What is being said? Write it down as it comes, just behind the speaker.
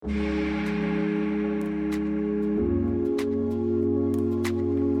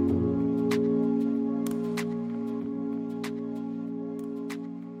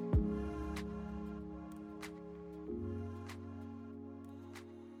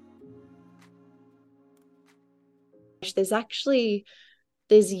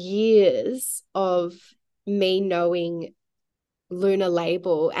There's years of me knowing Lunar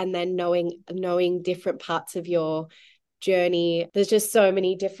Label and then knowing different parts of your journey. There's just so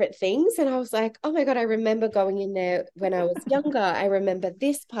many different things. And I was like, oh my God, I remember going in there when I was younger. I remember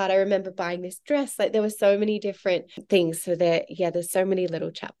this part. I remember buying this dress. Like there were so many different things. So there's so many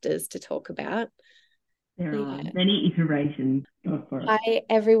little chapters to talk about. There are Yeah. many iterations. Go for it. Hi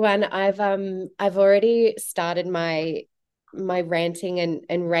everyone. I've already started my ranting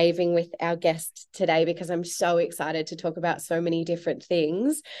and raving with our guest today because I'm so excited to talk about so many different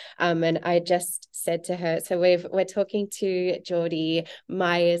things. And I just said to her, so we're talking to Jordie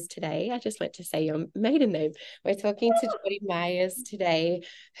Myers today. I just went to say your maiden name. We're talking to Jordie Myers today,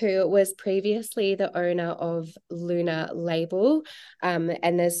 who was previously the owner of Lunar Label.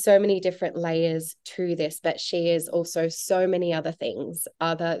 And there's so many different layers to this, but she is also so many other things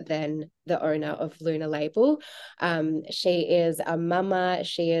other than the owner of Lunar Label. She is a mama.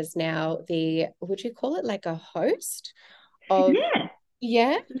 She is now would you call it like a host of, Yeah.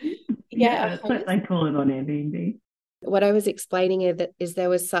 yeah, yeah, Yeah, a that's what host. they call it on Airbnb. What I was explaining is there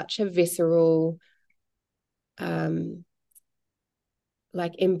was such a visceral, um,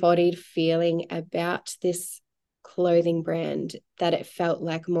 like embodied feeling about this clothing brand that it felt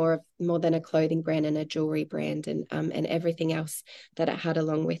like more than a clothing brand and a jewelry brand and everything else that it had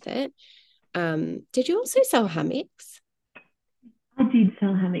along with it. Did you also sell hammocks? I did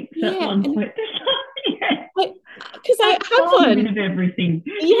sell hammocks at Yeah, one and point. Yeah, because I I have sold a bit one. of everything.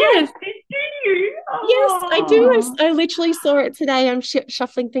 Yes, Yes, did you? yes, I do. Oh, I literally saw it today. I'm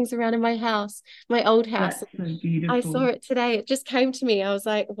shuffling things around in my house, my old house. that's so I saw beautiful. it today. It just came to me. I was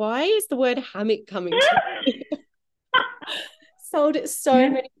like, why is the word hammock coming to me? Sold so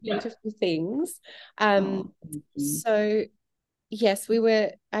Yes. many beautiful things. Um, Oh, thank you. so yes,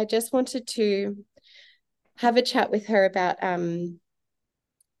 I just wanted to have a chat with her about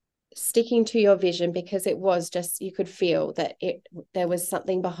sticking to your vision because it was just you could feel that there was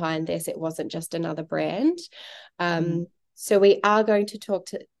something behind this. It wasn't just another brand. Mm. So we are going to talk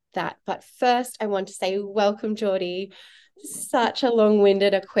to that. But first, I want to say welcome, Jordie. Such a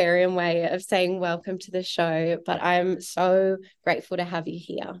long-winded aquarium way of saying welcome to the show, but I'm so grateful to have you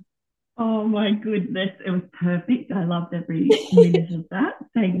here. Oh my goodness, it was perfect. I loved every minute of that.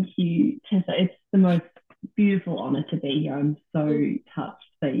 Thank you, Tessa. It's the most beautiful honor to be here. I'm so touched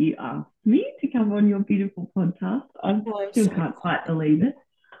that you asked me to come on your beautiful podcast. I Oh, I'm still so can't quite believe it.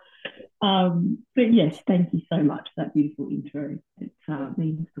 But yes, thank you so much for that beautiful intro. It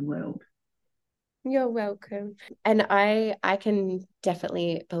means the world. You're welcome. And I can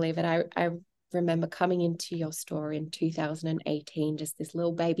definitely believe it. I remember coming into your store in 2018, just this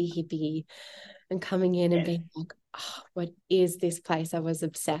little baby hippie, and coming in and Yes. being like, oh, what is this place? I was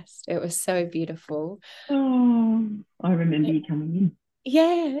obsessed. It was so beautiful. Oh, I remember you coming in.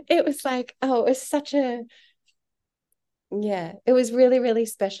 Yeah, it was like, oh, it was yeah, it was really, really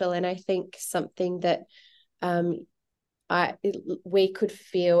special. And I think something that um we could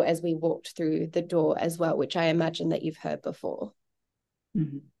feel as we walked through the door as well, which I imagine that you've heard before.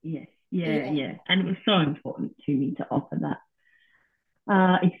 Mm-hmm. Yes, yeah, Yeah. yeah. And it was so important to me to offer that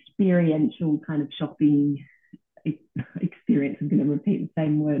experiential kind of shopping experience. I'm going to repeat the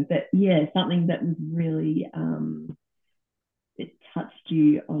same word, but yeah, something that was really it touched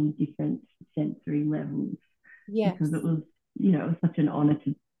you on different sensory levels because Yes. it was such an honor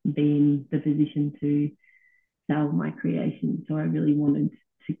to be in the position to sell my creation. So I really wanted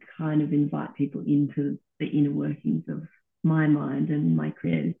to kind of invite people into the inner workings of my mind and my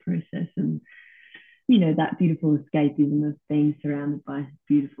creative process and that beautiful escapism of being surrounded by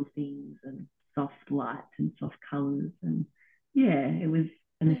beautiful things and soft light and soft colors. And yeah, it was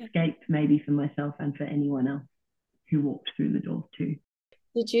an Yeah. escape maybe for myself and for anyone else who walked through the door too.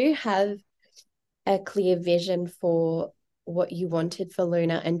 Did you have a clear vision for what you wanted for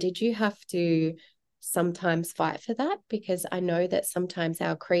Luna? And did you have to sometimes fight for that? Because I know that sometimes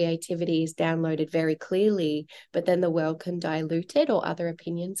our creativity is downloaded very clearly, but then the world can dilute it or other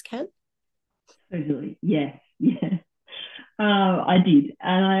opinions can. Totally. Yes. Yes. I did.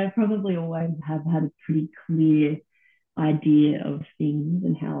 And I probably always have had a pretty clear idea of things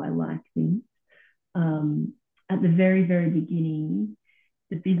and how I like things. Um, at the very, very beginning,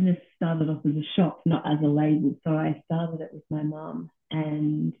 the business started off as a shop, not as a label. So I started it with my mum,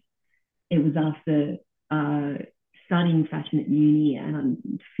 and it was after studying fashion at uni, and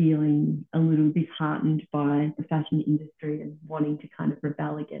I'm feeling a little disheartened by the fashion industry and wanting to kind of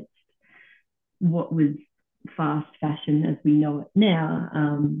rebel against what was fast fashion as we know it now.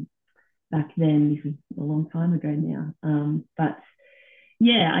 Back then, this was a long time ago now. But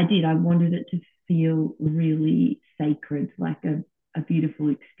yeah, I did. I wanted it to feel really sacred, like a beautiful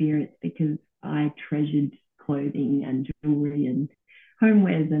experience, because I treasured clothing and jewelry and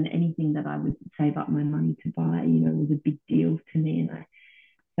homewares, and anything that I would save up my money to buy, was a big deal to me. And I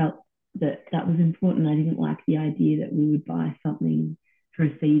felt that that was important. I didn't like the idea that we would buy something for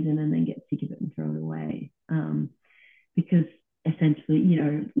a season and then get sick of it and throw it away. Because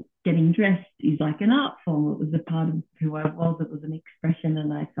essentially, getting dressed is like an art form. It was a part of who I was. It was an expression,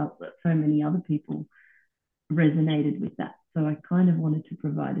 and I felt that so many other people resonated with that. So I kind of wanted to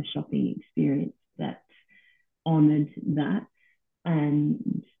provide a shopping experience that honored that.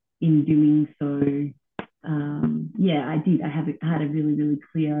 And in doing so, yeah, I did. I had a really, really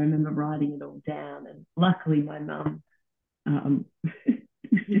clear. I remember writing it all down, and luckily my mum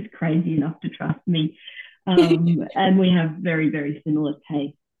was just crazy enough to trust me. And we have very, very similar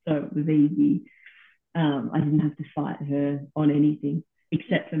tastes, so it was easy. I didn't have to fight her on anything,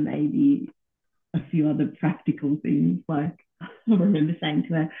 except for maybe a few other practical things. Like I remember saying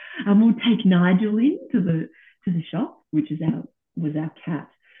to her, "We'll take Nigel in to the shop," which was our cat.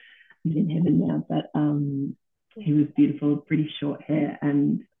 He's in heaven now, but he was beautiful, pretty short hair,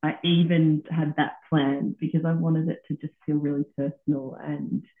 and I even had that planned because I wanted it to just feel really personal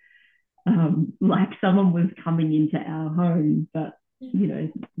and like someone was coming into our home, but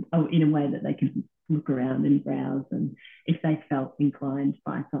in a way that they could look around and browse, and if they felt inclined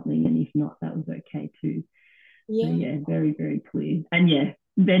by something, and if not, that was okay too. Yeah. So yeah, very, very clear. And yeah,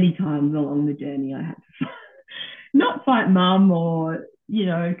 many times along the journey I had to not fight mum or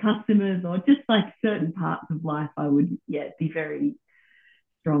customers, or just like certain parts of life I would be very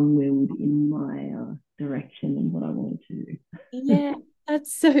strong-willed in my direction and what I wanted to do. Yeah,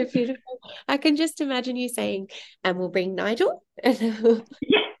 that's so beautiful. I can just imagine you saying, and we'll bring Nigel.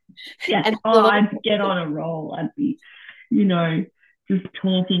 Yeah, yeah. And Oh, I'd get on a roll. I'd be, you know, just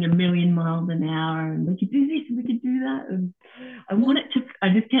talking a million miles an hour, and we could do this and we could do that. And I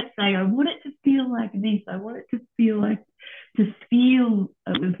just kept saying, I want it to feel like this. I want it to feel like, it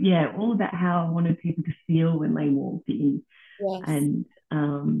was, all about how I wanted people to feel when they walked in. yes. And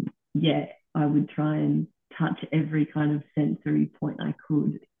I would try and touch every kind of sensory point I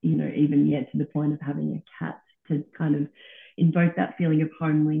could, even to the point of having a cat to kind of invoke that feeling of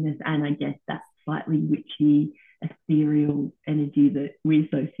homeliness, and I guess that slightly witchy, ethereal energy that we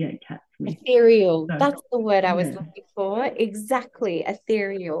associate cats with. Ethereal. So That's the word I was yeah, looking for. Exactly.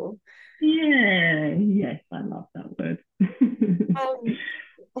 Ethereal. yeah, yes, I love that word. Um,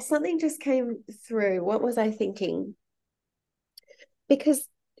 Something just came through. What was I thinking? Because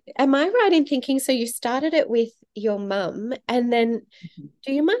am I right in thinking so you started it with your mum, and then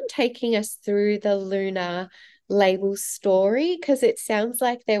do you mind taking us through the Lunar Label story? Because it sounds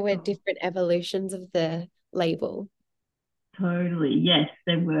like there were Oh, different evolutions of the label. totally. Yes,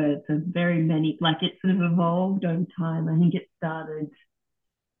 there were so very many, like it sort of evolved over time. I think it started,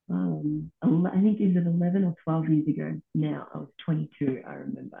 I think is it 11 or 12 years ago now. I was 22, I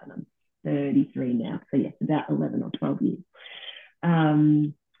remember, and I'm 33 now. So yes, about 11 or 12 years.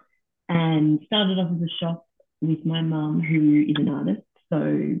 Um, and started off as a shop with my mum, who is an artist.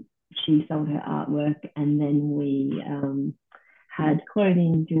 So she sold her artwork, and then we had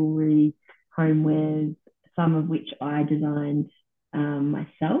clothing, jewelry, homewares, some of which I designed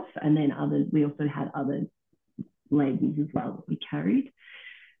myself, and then others. We also had other labels as well that we carried.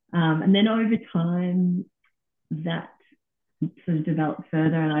 And then over time, that sort of developed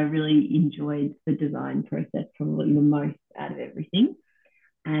further, and I really enjoyed the design process probably the most out of everything,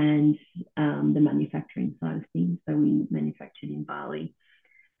 and the manufacturing side of things. So we manufactured in Bali,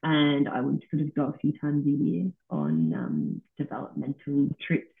 and I would sort of go a few times a year on developmental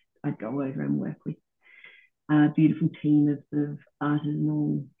trips. I'd go over and work with a beautiful team of sort of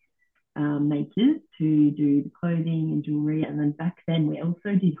artisanal makers to do the clothing and jewelry. And then back then we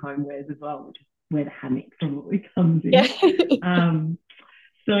also did homewares as well, which is where the hammock probably comes in. Yeah.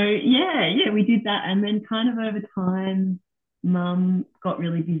 So we did that. And then kind of over time, mum got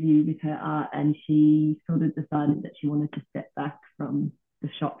really busy with her art, and she sort of decided that she wanted to step back from the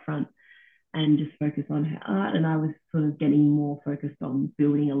shop front and just focus on her art. And I was sort of getting more focused on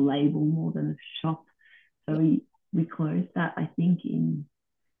building a label more than a shop. So we closed that, I think, in,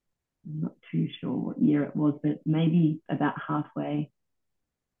 I'm not too sure what year it was, but maybe about halfway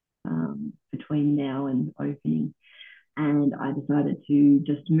between now and opening. And I decided to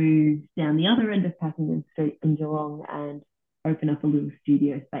just move down the other end of Pakenham Street in Geelong and open up a little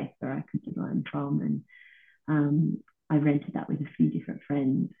studio space where I could design from. And I rented that with a few different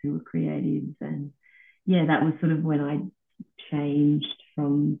friends who were creatives. And yeah, that was sort of when I changed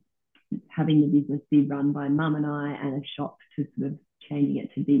from having the business be run by mum and I and a shop to sort of changing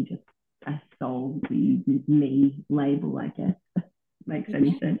it to be just a solely me label, I guess. Makes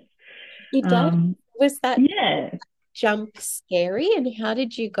any sense. It does. Um, Was that yeah, jump scary? And how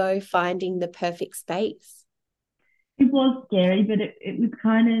did you go finding the perfect space? it was scary, but it was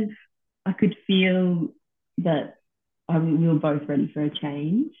kind of, I could feel that we were both ready for a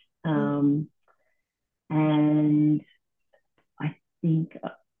change. Mm. And I think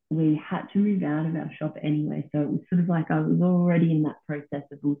we had to move out of our shop anyway. So it was sort of like I was already in that process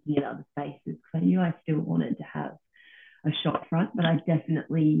of looking at other spaces because I knew I still wanted to have a shop front, but I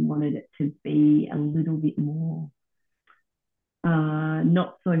definitely wanted it to be a little bit more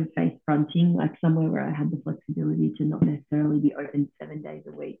not so face fronting, like somewhere where I had the flexibility to not necessarily be open 7 days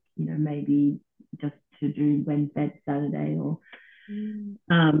a week, maybe just to do Wednesday to Saturday or,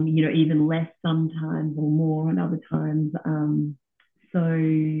 even less sometimes or more and other times. So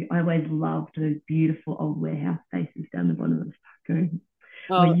I always loved those beautiful old warehouse spaces down the bottom of the Paco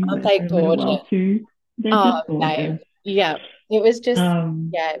where Oh, you aren't were they for a little gorgeous? while too. They're Oh, just babe. gorgeous. Yeah. It was just, Um,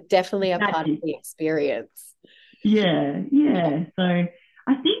 yeah, definitely a part of magic. the experience. Yeah, Yeah. yeah. So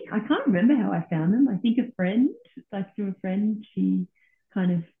I think I can't remember how I found them. I think a friend, like through a friend, she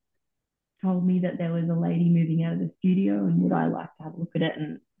kind of told me that there was a lady moving out of the studio and would I like to have a look at it?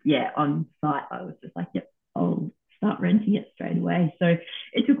 And yeah, on site, I was just like, yep, I'll start renting it straight away. So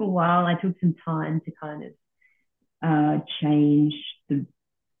it took a while. I took some time to kind of change the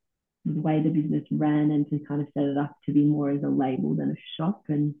way the business ran and to kind of set it up to be more as a label than a shop.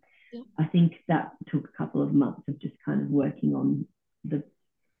 And Yeah. I think that took a couple of months of just kind of working on the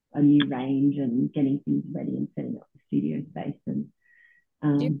a new range and getting things ready and setting up the studio space and Do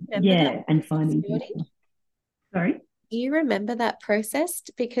you remember that yeah, and process, finding Jordie? people. Sorry. Do you remember that process?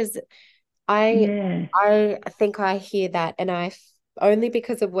 Because I Yeah. I think I hear that, and only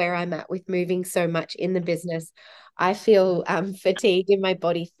because of where I'm at with moving so much in the business, I feel fatigued in my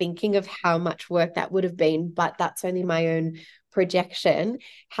body thinking of how much work that would have been, but that's only my own projection.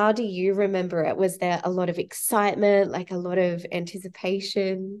 How do you remember it? Was there a lot of excitement, like a lot of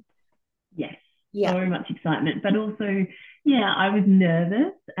anticipation? Yes. Yeah. So much excitement, but also, yeah, I was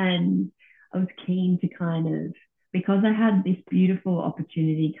nervous and I was keen to kind of because I had this beautiful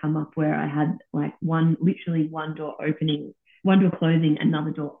opportunity come up where I had like literally one door opening, one door closing,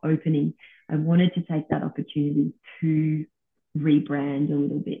 another door opening. I wanted to take that opportunity to rebrand a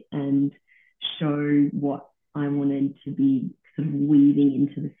little bit and show what I wanted to be sort of weaving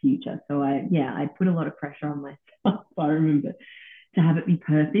into the future. So I put a lot of pressure on myself. I remember to have it be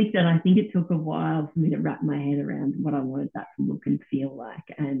perfect. And I think it took a while for me to wrap my head around what I wanted that to look and feel like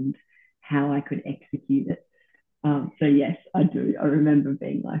and how I could execute it. So yes, I do. I remember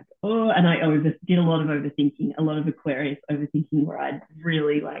being like, oh, and I did a lot of overthinking, a lot of Aquarius overthinking where I'd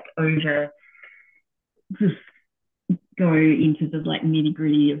really like over just go into the like nitty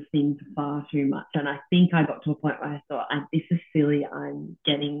gritty of things far too much. And I think I got to a point where I thought, this is silly. I'm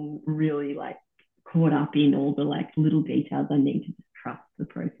getting really like caught up in all the like little details. I need to just trust the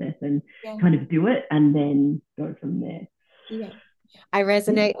process and Yeah. kind of do it and then go from there. Yeah. I Yeah.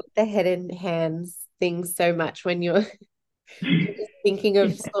 resonate with the head and hands thing so much when you're just thinking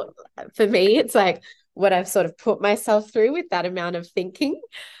of, Yeah. for me, it's like what I've sort of put myself through with that amount of thinking,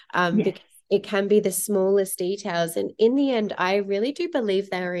 Yes. because it can be the smallest details. And in the end, I really do believe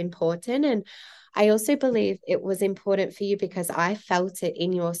they are important. And I also believe it was important for you because I felt it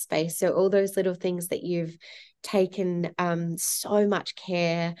in your space. So all those little things that you've taken so much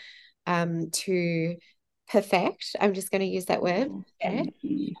care to perfect, I'm just going to use that word, Oh, perfect, thank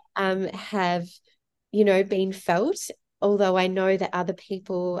you. have, been felt. Although I know that other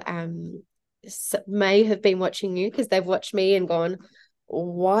people may have been watching you because they've watched me and gone,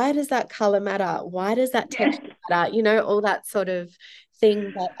 why does that color matter? Why does that Yes. texture matter? All that sort of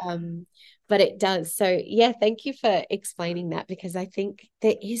thing. But it does. So yeah, thank you for explaining that because I think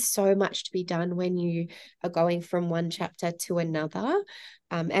there is so much to be done when you are going from one chapter to another.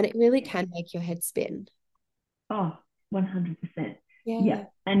 And it really can make your head spin. Oh, 100%. Yeah. Yeah.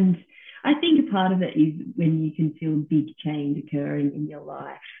 And I think a part of it is when you can feel big change occurring in your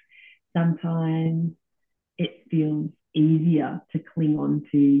life. Sometimes it feels easier to cling on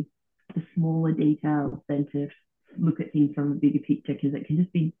to the smaller details than to look at things from a bigger picture because it can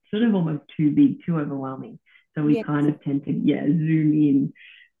just be sort of almost too big, too overwhelming. So we Yes. kind of tend to, zoom in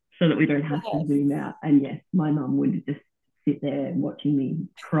so that we don't have to Yes. zoom out. And yes, my mum would just sit there watching me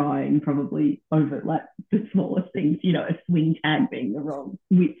crying probably over like the smallest things, you know, a swing tag being the wrong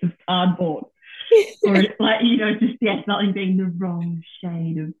width of cardboard, or it's like, you know, just, yeah, something being the wrong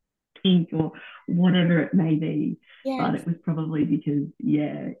shade of pink or whatever it may be. But Yes. it was probably because,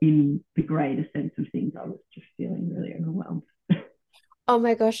 yeah, in the greater sense of things, I was just feeling really overwhelmed. Oh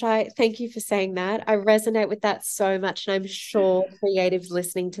my gosh, I thank you for saying that. I resonate with that so much, and I'm sure creatives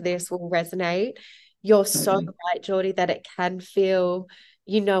listening to this will resonate. You're so Totally. right, Jordie, that it can feel,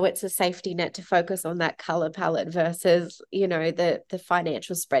 it's a safety net to focus on that color palette versus, the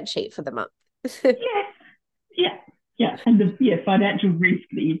financial spreadsheet for the month. Yeah, yeah, yeah. And the, yeah, financial risk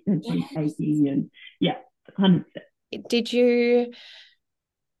that you're essentially Yes. taking, and yeah, 100%. Did you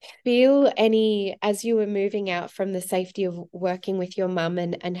feel any, as you were moving out from the safety of working with your mum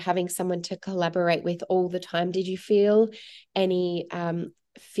and having someone to collaborate with all the time, did you feel any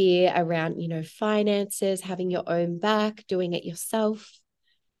fear around, finances, having your own back, doing it yourself?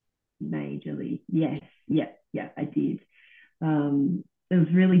 Majorly. Yes, yeah, yeah, I did. It was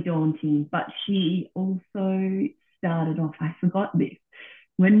really daunting, but she also started off, I forgot this.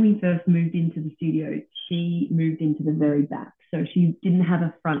 When we first moved into the studio, she moved into the very back. So she didn't have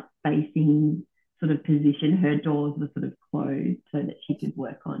a front facing sort of position. Her doors were sort of closed so that she could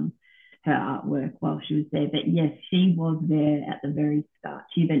work on her artwork while she was there. But yes, she was there at the very start.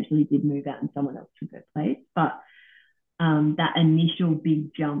 She eventually did move out and someone else took her place. But that initial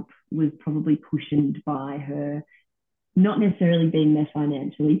big jump was probably cushioned by her not necessarily being there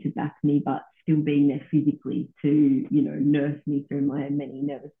financially to back me, but still being there physically to, you know, nurse me through my many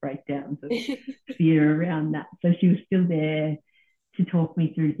nervous breakdowns of fear around that. So she was still there to talk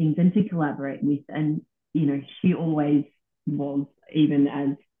me through things and to collaborate with. And, you know, she always was, even as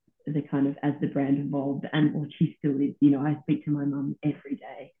the kind of, as the brand evolved, and well, she still is, you know, I speak to my mum every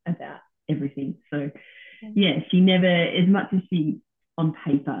day about everything. So yeah, she never, as much as she on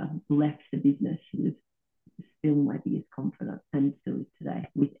paper left the business, she was still my biggest confidant and still is today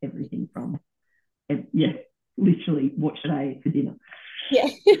with everything from, yeah, literally, what should I eat for dinner? Yeah.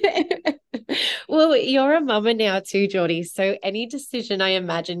 Well, you're a mama now too, Jordie. So any decision I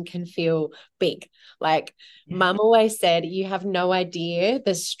imagine can feel big. Like Yeah. mum always said, you have no idea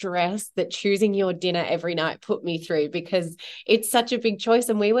the stress that choosing your dinner every night put me through because it's such a big choice.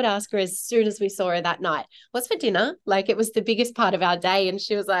 And we would ask her as soon as we saw her that night, what's for dinner? Like it was the biggest part of our day. And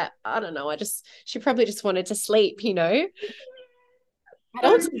she was like, I don't know. She probably just wanted to sleep. So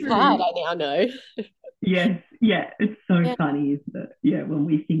Adults are hard, true. I now know. Yes, yeah, it's so Yeah. funny, isn't it? Yeah, when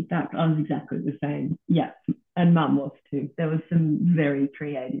we think back, I was exactly the same. Yeah, and mum was too. There was some very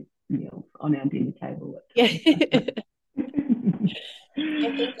creative meals on our dinner table Yeah. at times.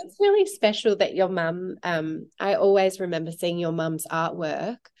 I think it's really special that your mum, I always remember seeing your mum's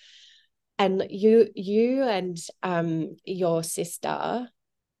artwork and you and your sister.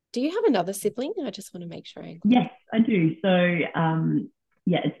 Do you have another sibling? I just want to make sure I include. Yes, I do. So,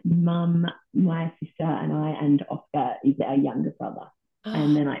 yeah, it's mum, my sister, and I, and Oscar is our younger brother.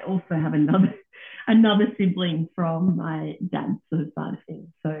 And Oh, then I also have another sibling from my dad's sort of side of things.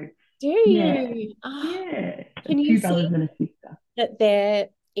 So, do yeah, you? Oh, yeah, can you two see brothers and a sister. that they're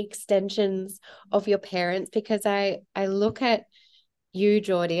extensions of your parents? Because I look at you,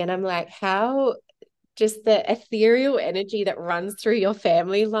 Jordie, and I'm like, how just the ethereal energy that runs through your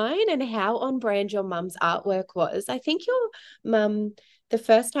family line and how on brand your mum's artwork was. I think your mum, the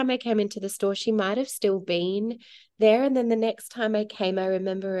first time I came into the store, she might have still been there. And then the next time I came, I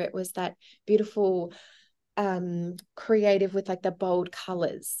remember it was that beautiful creative with like the bold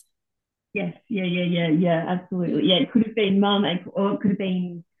colors. Yes, yeah, absolutely. Yeah, it could have been mum, or it could have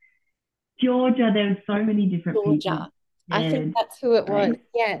been Georgia. There were so many different people Georgia. I think there. that's who it was. Right?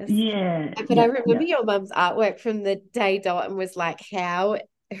 Yes. Yeah, But I yeah. remember your mum's artwork from the day dot and was like,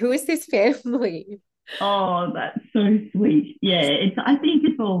 who is this family? Oh, that's so sweet. Yeah, it's. I think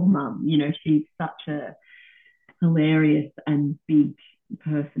it's all mum. You know, she's such a hilarious and big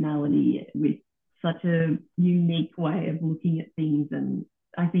personality with such a unique way of looking at things. And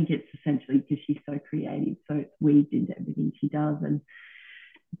I think it's essentially because she's so creative, so it's weaved into everything she does. And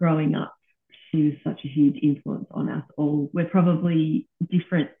growing up, she was such a huge influence on us all. We're probably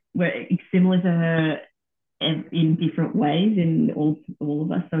different. We're similar to her in different ways in all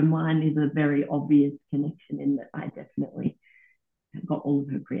of us. So mine is a very obvious connection in that I definitely got all of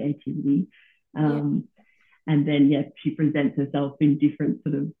her creativity. Yeah. Um, and then, yeah, she presents herself in different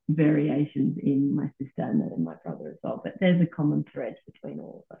sort of variations in my sister and then in my brother as well. But there's a common thread between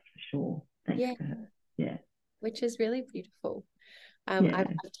all of us for sure, thanks Yeah. to her. Yeah, Which is really beautiful. yeah.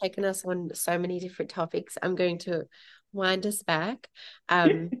 I've taken us on so many different topics. I'm going to wind us back.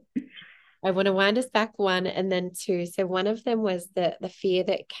 Um, I want to wind us back one and then two. So one of them was the fear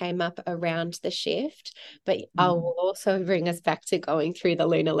that came up around the shift, but I will also bring us back to going through the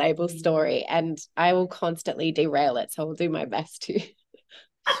Lunar Label story, and I will constantly derail it. So I'll do my best to.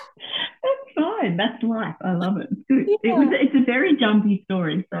 That's fine. That's life. I love it. It's good. Yeah. It's a very jumpy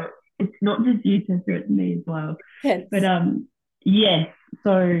story, so it's not just you, Tessa, it's me as well. But Yes. yes.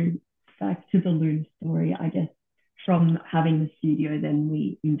 So back to the Luna story, I guess from having the studio, then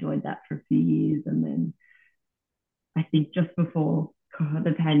we enjoyed that for a few years, and then I think just before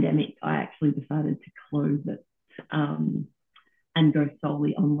the pandemic, I actually decided to close it and go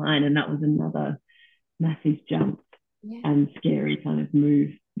solely online, and that was another massive jump Yeah. and scary kind of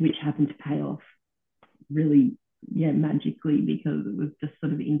move, which happened to pay off really, yeah, magically because it was just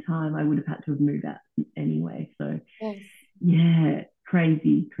sort of in time. I would have had to have moved out anyway. So, Yes. yeah,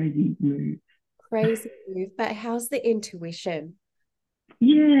 crazy, crazy move. Crazy move. But how's the intuition?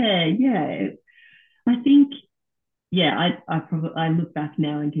 Yeah, yeah. I think, yeah, I look back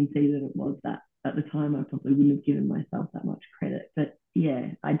now and can see that it was that. At the time, I probably wouldn't have given myself that much credit. But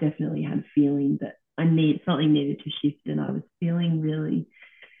yeah, I definitely had a feeling that something needed to shift, and I was feeling really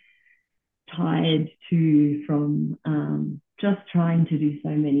tired too from just trying to do so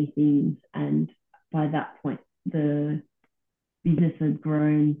many things. And by that point, the business had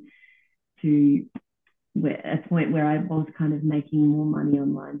grown to a point where I was kind of making more money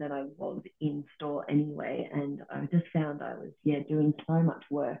online than I was in store anyway. And I just found I was, yeah, doing so much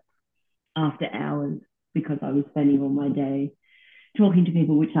work after hours because I was spending all my day talking to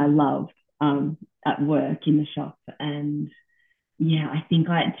people, which I loved at work in the shop. And yeah, I think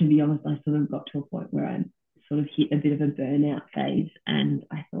to be honest, I sort of got to a point where I sort of hit a bit of a burnout phase. And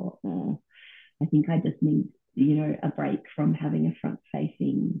I thought, oh, I think I just need, a break from having a front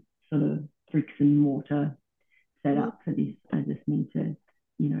facing sort of bricks and mortar set Yeah. up for this. I just need to,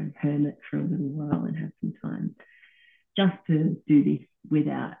 hermit for a little while and have some time just to do this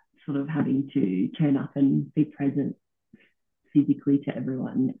without sort of having to turn up and be present physically to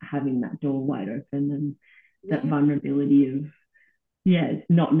everyone, having that door wide open and that Yeah. vulnerability of, yeah,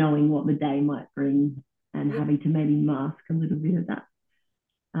 not knowing what the day might bring and Yeah. having to maybe mask a little bit of that.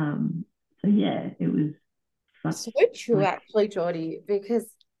 Um, so yeah, it was such So true, like actually, Jordie,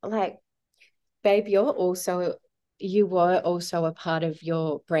 because like, babe, you were also a part of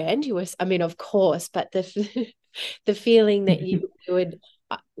your brand. You were, I mean, of course, but the feeling that you would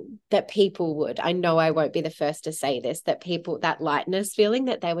uh, that people would, I know I won't be the first to say this, that people, that lightness feeling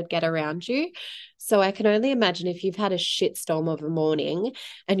that they would get around you. So I can only imagine if you've had a shitstorm of a morning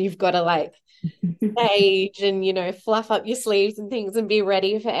and you've got to like stage and fluff up your sleeves and things and be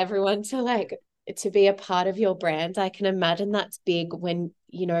ready for everyone to be a part of your brand. I can imagine that's big when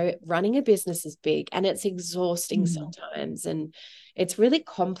running a business is big and it's exhausting sometimes, and it's really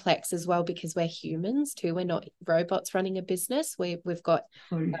complex as well because we're humans too. We're not robots running a business. We've got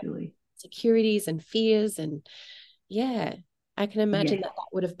totally. securities and fears, and yeah, I can imagine Yes,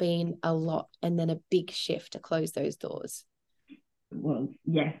 that would have been a lot, and then a big shift to close those doors. it was.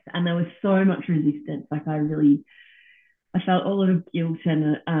 Yes. And there was so much resistance. Like I felt a lot of guilt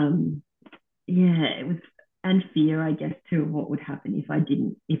and yeah, it was, and fear, I guess, too, of what would happen if I,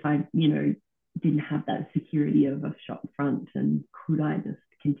 didn't have that security of a shop front, and could I just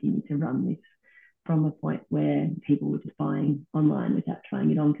continue to run this from a point where people were just buying online without trying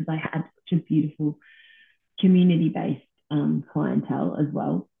it on, because I had such a beautiful community based clientele as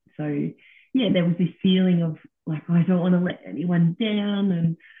well. So yeah, there was this feeling of like, I don't want to let anyone down,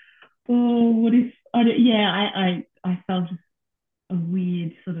 and oh, what if I don't, yeah, I felt a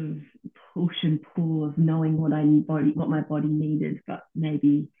weird sort of push and pull of knowing what my body needed, but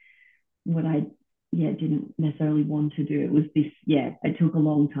maybe what I, yeah, didn't necessarily want to do. It was this, yeah, it took a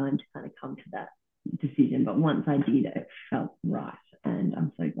long time to kind of come to that decision, but once I did, it felt right, and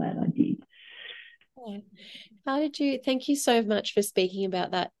I'm so glad I did. Yeah. How did you, thank you so much for speaking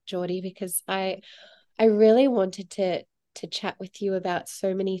about that, Jordie, because I really wanted to chat with you about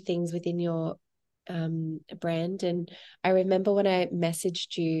so many things within your brand. And I remember when I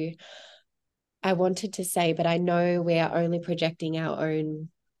messaged you, I wanted to say, but I know we are only projecting our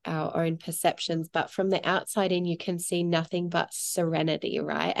own perceptions, but from the outside in, you can see nothing but serenity,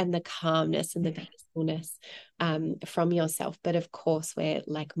 right? And the calmness and the Yeah, peacefulness from yourself. But of course, we're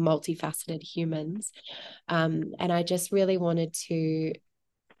like multifaceted humans. And I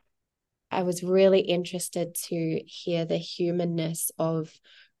was really interested to hear the humanness of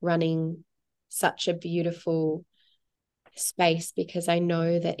running such a beautiful space, because I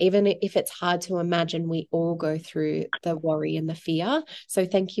know that even if it's hard to imagine, we all go through the worry and the fear. So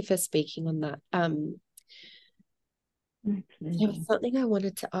thank you for speaking on that. my There was pleasure. something I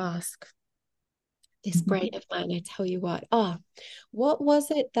wanted to ask. This brain of mine, I tell you what. Oh, what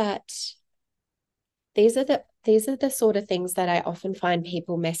was it that these are the sort of things that I often find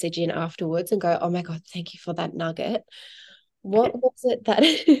people message in afterwards and go, "Oh my God, thank you for that nugget." What was it that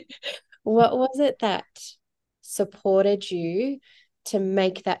what was it that supported you to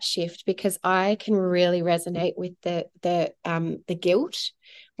make that shift? Because I can really resonate with the guilt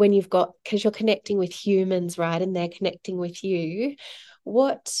when you've got, because you're connecting with humans, right? And they're connecting with you.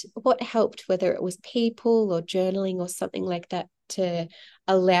 What helped, whether it was people or journaling or something like that, to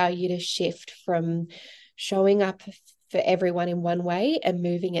allow you to shift from showing up for everyone in one way and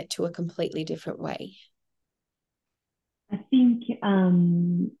moving it to a completely different way? I think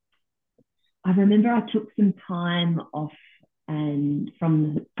I remember I took some time off and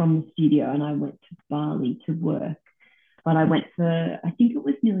from the studio, and I went to Bali to work. But I went for, I think it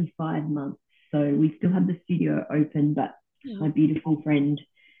was nearly 5 months. So we still had the studio open, but Yeah. my beautiful friend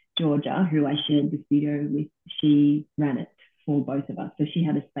Georgia, who I shared the studio with, she ran it for both of us. So she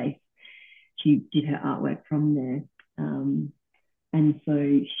had a space. She did her artwork from there. And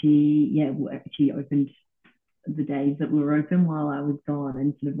so she opened the days that we were open while I was gone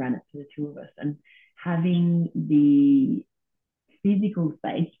and sort of ran it for the two of us. And having the physical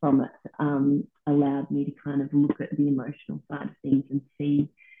space from it allowed me to kind of look at the emotional side of things and see,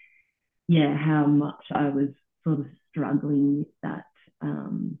 yeah, how much I was sort of struggling with that.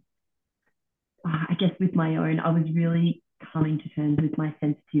 I guess with my own, I was really coming to terms with my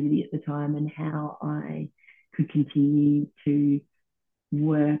sensitivity at the time and how I could continue to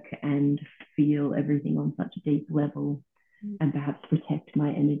work and feel everything on such a deep level and perhaps protect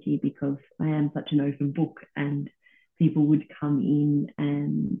my energy, because I am such an open book and people would come in,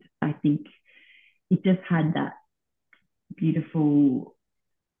 and I think it just had that beautiful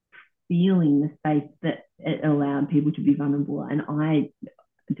feeling, the space that it allowed people to be vulnerable. And I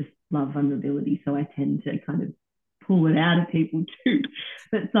just love vulnerability, so I tend to kind of pull it out of people too.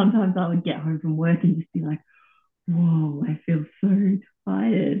 But sometimes I would get home from work and just be like, whoa, I feel so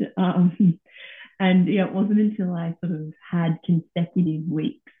tired. And yeah, it wasn't until I sort of had consecutive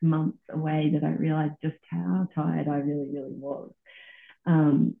weeks, months away, that I realized just how tired I really, really was.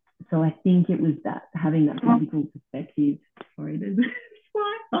 Um, so I think it was that, having that physical perspective. Sorry, there's a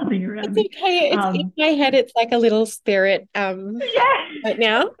fly buzzing around It's me. okay. It's in my head. It's like a little spirit. Right Yeah.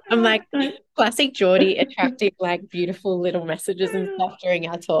 now, I'm like Don't. classic Jordie attracting like beautiful little messages and stuff during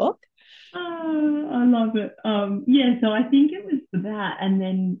our talk. Oh, I love it. Yeah, so I think it was for that. And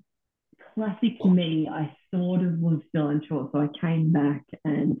then classic me, I sort of was still unsure. So I came back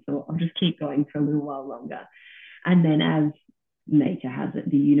and thought, I'll just keep going for a little while longer. And then, as nature has it,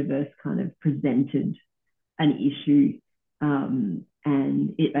 the universe kind of presented an issue,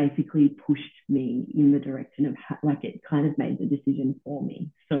 and it basically pushed me in the direction of, like, it kind of made the decision for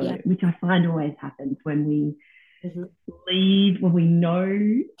me. So, Yeah. which I find always happens when we Mm-hmm. when we know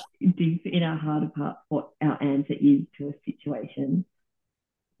deep in our heart of hearts what our answer is to a situation,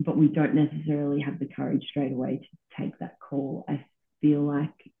 but we don't necessarily have the courage straight away to take that call. I feel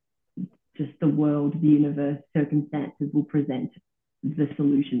like just the world, the universe, circumstances will present the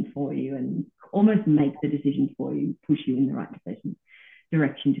solutions for you and almost make the decisions for you, push you in the right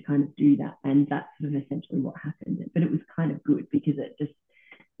direction to kind of do that. And that's sort of essentially what happened. But it was kind of good because it just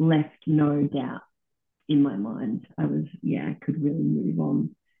left no doubt in my mind. I could really move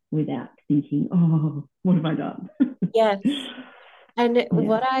on without thinking, oh, what have I done? Yes. And Yeah.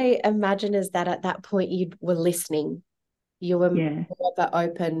 what I imagine is that at that point you were listening. You were Yeah. more of an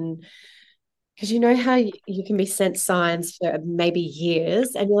open, because you know how you can be sent signs for maybe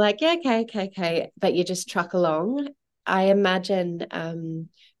years and you're like, yeah, okay, okay, okay, but you just truck along. I imagine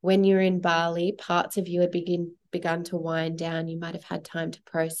when you're in Bali, parts of you had begun to wind down. You might have had time to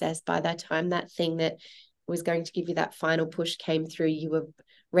process. By that time, that thing that was going to give you that final push came through, you were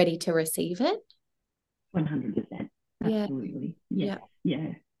ready to receive it. 100%. Yeah, Absolutely. Yes. yeah,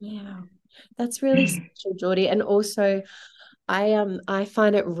 Yeah. yeah. That's really special, Jordie. And also, I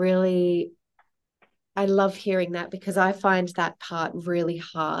find it really, I love hearing that because I find that part really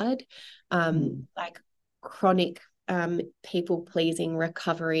hard. Like chronic people pleasing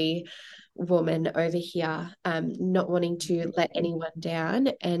recovery woman over here, not wanting to let anyone down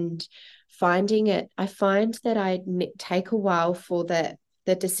and finding it. I find that take a while for the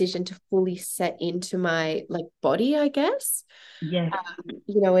decision to fully set into my like body, I guess. Yes.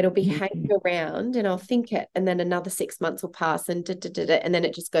 It'll be Me hanging too. around and I'll think it, and then another 6 months will pass and and then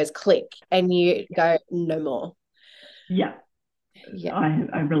it just goes click and you go, no more. Yeah. Yeah.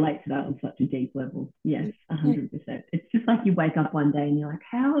 I relate to that on such a deep level. Yes, Yeah. 100%. It's just like you wake up one day and you're like,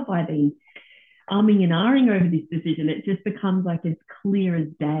 how have I been umming and ahhing over this decision? It just becomes like as clear as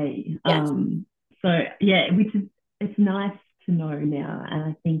day. Yes. So yeah, which is, it's nice to know now, and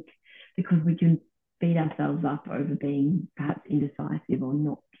I think because we can beat ourselves up over being perhaps indecisive or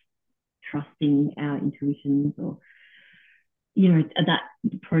not trusting our intuitions, or that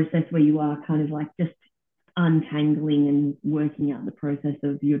process where you are kind of like just untangling and working out the process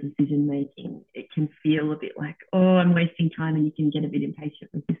of your decision making, it can feel a bit like, oh, I'm wasting time, and you can get a bit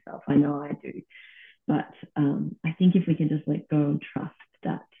impatient with yourself. I know I do. But I think if we can just let go and trust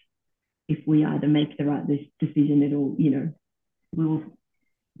that if we either make the right decision, it'll, we'll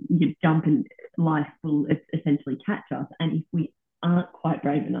jump and life will essentially catch us. And if we aren't quite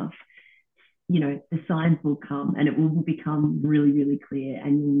brave enough, the signs will come and it will become really, really clear,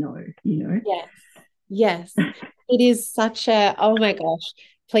 and you'll know. Yes. Yes. It is such a, oh my gosh.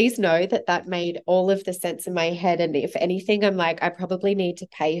 Please know that that made all of the sense in my head. And if anything, I'm like, I probably need to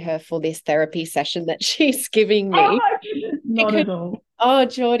pay her for this therapy session that she's giving Oh me. my goodness, not Because, at all. oh,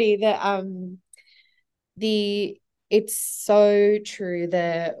 Jordie, the it's so true.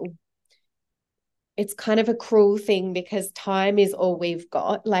 It's kind of a cruel thing because time is all we've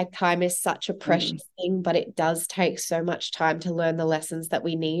got. Like time is such a Totally. precious thing, but it does take so much time to learn the lessons that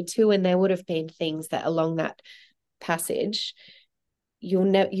we need to. And there would have been things that along that passage you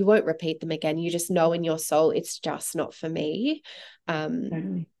won't repeat them again. You just know in your soul it's just not for me, um,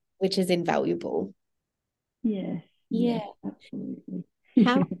 Totally. which is invaluable. Yes, yes, Yeah. absolutely.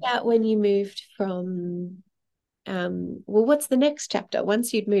 How about when you moved from well, what's the next chapter?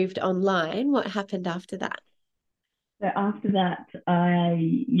 Once you'd moved online, what happened after that? So after that,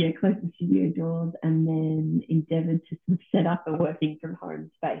 closed the studio doors and then endeavoured to sort of set up a working from home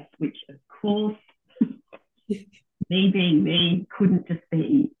space, which of course, me being me, couldn't just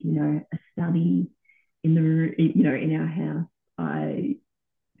be, a study in in our house.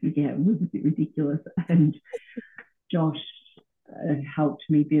 It was a bit ridiculous. And Josh helped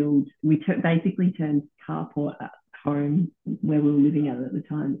me build. We basically turned carport at home where we were living at the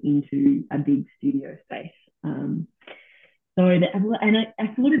time into a big studio space. I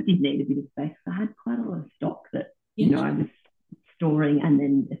sort of did need a bit of space. I had quite a lot of stock that Yeah. I was storing and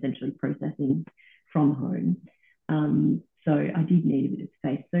then essentially processing from home. So I did need a bit of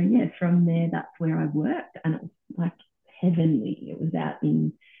space. So yeah, from there that's where I worked, and it was like heavenly. It was out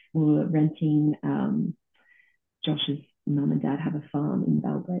in we were renting. Josh's mum and dad have a farm in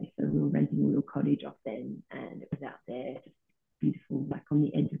Belgrade, so we were renting a little cottage off them, and it was out there, just beautiful, like on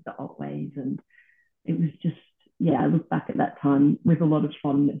the edge of the Otways, and it was just, yeah, I look back at that time with a lot of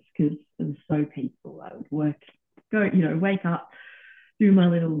fondness because it was so peaceful. I would wake up, do my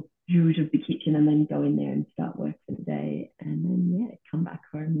little zhuzh of the kitchen, and then go in there and start work for the day, and then yeah, come back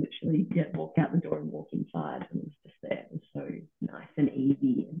home, literally, yeah, walk out the door and walk inside, and it was just there. It was so nice and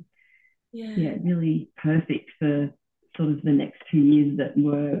easy, and Yeah. yeah, really perfect for sort of the next 2 years that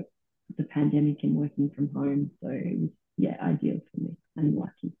were the pandemic and working from home. So it was, yeah, ideal for me and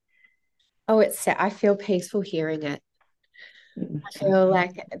lucky. Oh, I feel peaceful hearing it. It was I so feel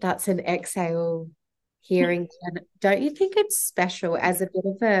like peaceful. that's an exhale hearing. And don't you think it's special as a bit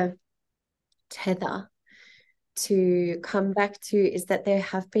of a tether to come back to is that there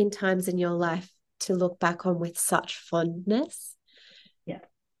have been times in your life to look back on with such fondness, Yeah,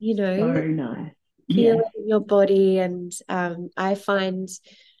 you so know, nice. feeling Yes, your body. And I find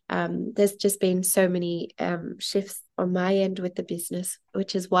there's just been so many shifts on my end with the business,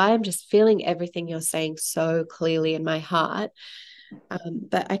 which is why I'm just feeling everything you're saying so clearly in my heart.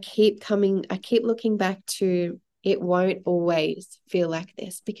 But I keep looking back to it won't always feel like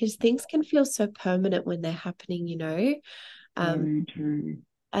this because things can feel so permanent when they're happening, you know. Um, so true.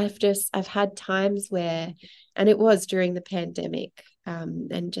 I've had times where, and it was during the pandemic,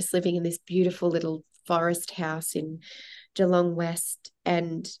 and just living in this beautiful little forest house in Geelong West,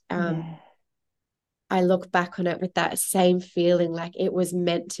 and Yeah, I look back on it with that same feeling like it was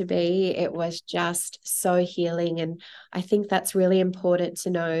meant to be. It was just so healing. And I think that's really important to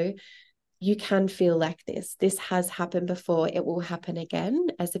know. You can feel like this. This has happened before. It will happen again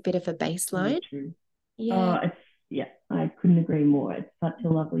as a bit of a so baseline. true. Yeah. Oh, yeah, I couldn't agree more. It's such a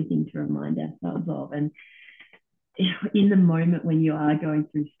lovely thing to remind ourselves of. And in the moment when you are going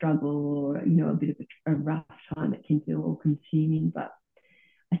through struggle or, a bit of a rough time, it can feel all consuming. But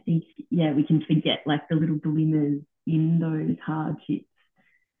I think, yeah, we can forget like the little glimmers in those hardships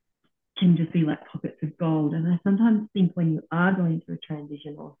can just be like pockets of gold. And I sometimes think when you are going through a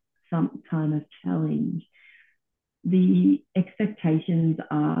transition or some time of challenge, the expectations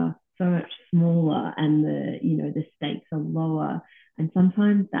are so much smaller and the stakes are lower. And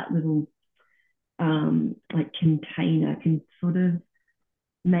sometimes that little like container can sort of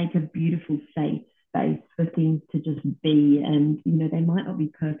make a beautiful space space for things to just be. And, they might not be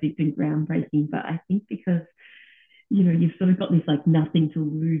perfect and groundbreaking, but I think because, you've sort of got this like nothing to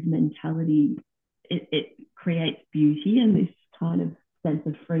lose mentality, it creates beauty and this kind of sense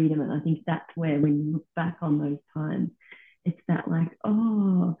of freedom. And I think that's where, when you look back on those times, it's that like,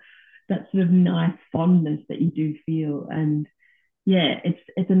 oh, that sort of nice fondness that you do feel. And yeah,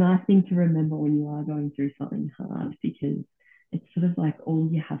 it's a nice thing to remember when you are going through something hard, because it's sort of like all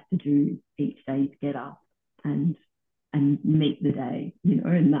you have to do each day is get up and meet the day,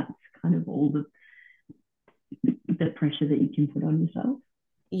 and that's kind of all the pressure that you can put on yourself.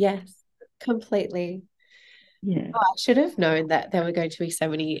 Yes, completely. Yeah. Oh, I should have known that there were going to be so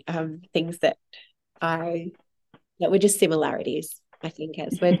many things I that were just similarities. I think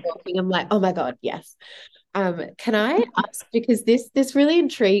as we're talking, I'm like, oh my God, yes. Can I ask, because this really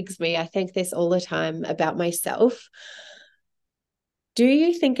intrigues me. I think this all the time about myself. Do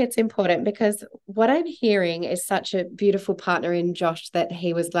you think it's important? Because what I'm hearing is such a beautiful partner in Josh, that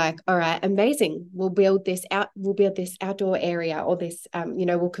he was like, all right, amazing. We'll build this outdoor area, or this,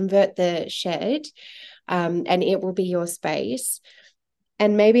 we'll convert the shed, and it will be your space.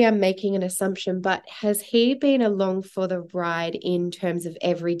 And maybe I'm making an assumption, but has he been along for the ride in terms of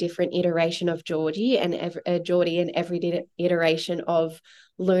every different iteration of Jordie and every iteration of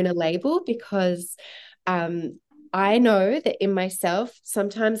Lunar Label? Because I know that in myself,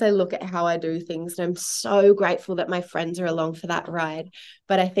 sometimes I look at how I do things and I'm so grateful that my friends are along for that ride.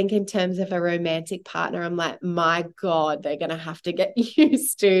 But I think in terms of a romantic partner, I'm like, my God, they're going to have to get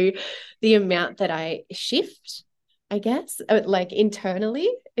used to the amount that I shift, I guess, like internally.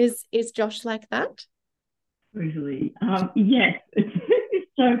 Is Josh like that? Totally. Yes,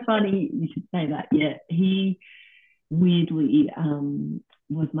 it's so funny you should say that. Yeah, he weirdly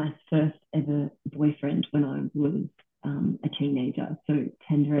was my first ever boyfriend when I was a teenager. So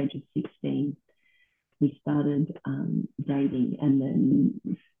tender age of 16, we started dating, and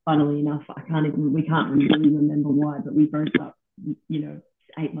then funnily enough, we can't really remember why, but we broke up,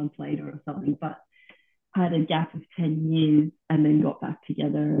 8 months later or something. But had a gap of 10 years and then got back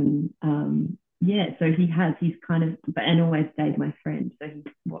together. And yeah, so he's kind of, and always stayed my friend. So he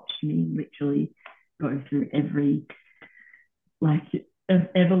watched me literally go through every like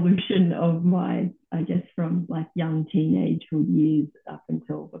evolution of my, I guess, from like young teenagehood years up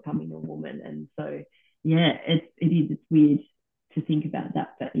until becoming a woman. And so, yeah, it's weird to think about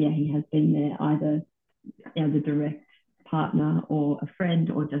that. But yeah, he has been there, either as a direct partner or a friend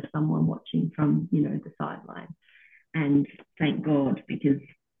or just someone watching from, the sideline. And thank God, because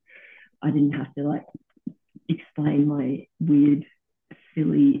I didn't have to like explain my weird,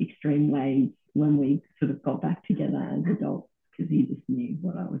 silly, extreme ways when we sort of got back together as adults, because he just knew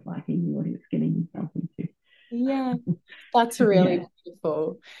what I was like. He knew what he was getting himself into. Yeah, that's really Yeah.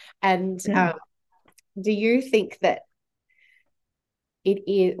 beautiful. And Yeah. do you think that it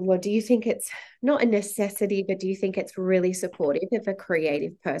is, well, do you think it's not a necessity, but do you think it's really supportive if a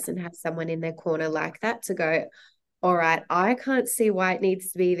creative person has someone in their corner like that to go, all right, I can't see why it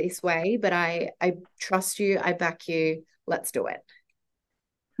needs to be this way, but I trust you, I back you, let's do it.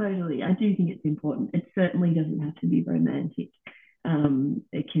 Totally. I do think it's important. It certainly doesn't have to be romantic.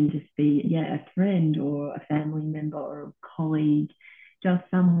 It can just be, yeah, a friend or a family member or a colleague, just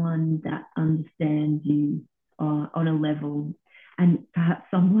someone that understands you on a level, and perhaps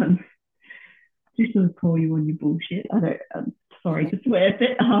someone to sort of call you on your bullshit. I don't, sorry to swear,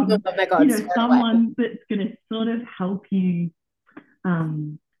 but Oh my God, swear away. someone that's going to sort of help you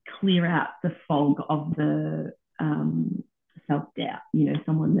clear out the fog of the self doubt.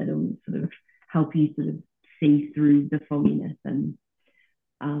 Someone that'll sort of help you sort of see through the fogginess and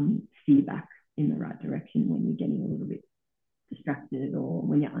steer back in the right direction when you're getting a little bit distracted or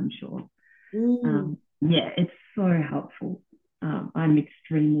when you're unsure. Mm, Yeah, it's so helpful. I'm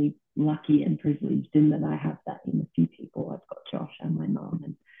extremely lucky and privileged in that I have that in a few people. I've got Josh and my mum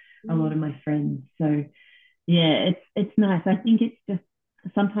and a lot of my friends. So yeah, it's nice. I think it's just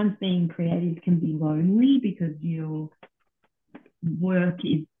sometimes being creative can be lonely because your work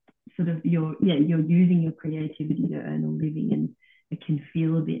is sort of you're using your creativity to earn a living, and it can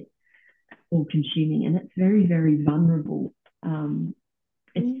feel a bit all consuming, and it's very, very vulnerable. And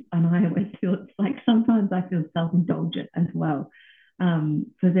I always feel it's like sometimes I feel self-indulgent as well. So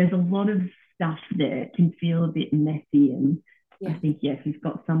there's a lot of stuff there. It can feel a bit messy, and I yeah. think, yeah, if you've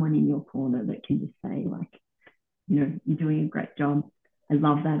got someone in your corner that can just say like, you're doing a great job. I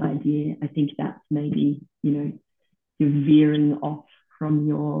love that idea. I think that's maybe, you're veering off from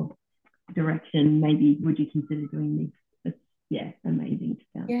your direction. Maybe would you consider doing this? It's, yeah, amazing to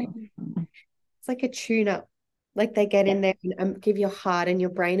bounce Yeah. off. It's like a tune up. Like they get in there and give your heart and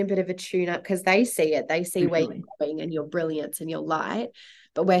your brain a bit of a tune up because they see it. They see where Totally. you're going and your brilliance and your light,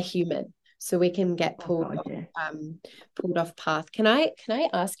 but we're human. So we can get Oh God, yeah. pulled off path. Can I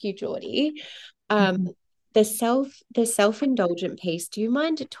ask you, Jordie, um, Mhm. the self-indulgent piece, do you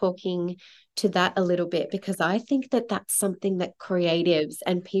mind talking to that a little bit? Because I think that that's something that creatives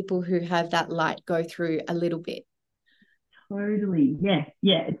and people who have that light go through a little bit. Totally. Yeah.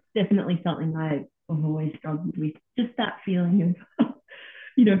 Yeah. It's definitely something I've always struggled with. Just that feeling of,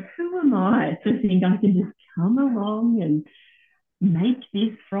 who am I to think I can just come along and make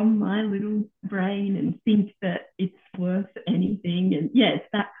this from my little brain and think that it's worth anything. And yeah, it's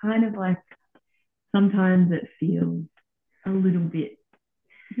that kind of like sometimes it feels a little bit,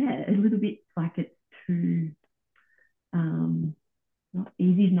 yeah, a little bit like it's too, um, not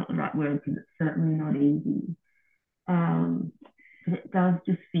easy is not the right word because it's certainly not easy. Um, but it does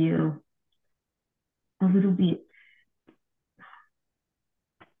just feel a little bit,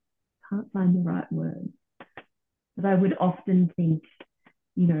 can't find the right word, but I would often think,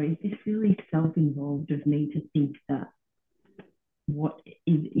 is this really self involved of me to think that what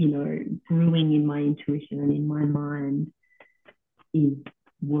is, brewing in my intuition and in my mind is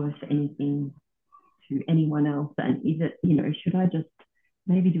worth anything to anyone else? And is it, should I just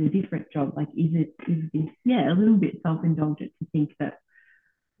maybe do a different job? Like, is this, yeah, a little bit self indulgent to think that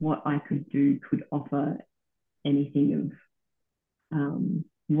what I could do could offer anything of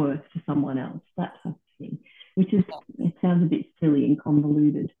worth to someone else, that type of thing, which is, it sounds a bit silly and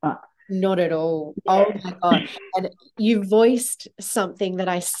convoluted, but Not at all. Oh my yeah. God. And you voiced something that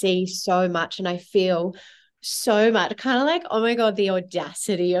I see so much and I feel so much, kind of like, oh my God, the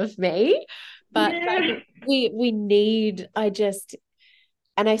audacity of me. But Yeah. like we need,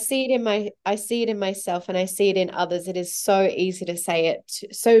 and I see it in myself and I see it in others. It is so easy to say it,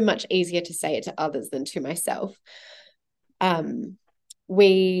 so much easier to say it to others than to myself. Um,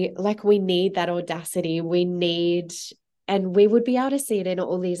 we need that audacity. And we would be able to see it in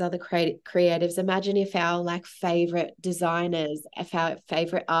all these other creatives. Imagine if our like favorite designers, if our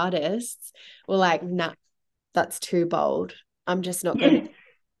favorite artists were like, nah, that's too bold. I'm just not going to. Yes.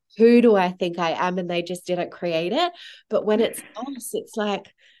 Who do I think I am? And they just didn't create it. But when it's us, it's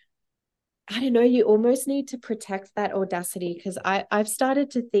like, I don't know, you almost need to protect that audacity because I've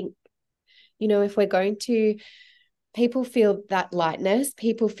started to think, if we're going to, people feel that lightness,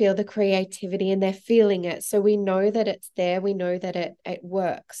 people feel the creativity and they're feeling it. So we know that it's there, we know that it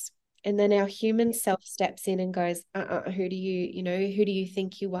works. And then our human self steps in and goes, who do who do you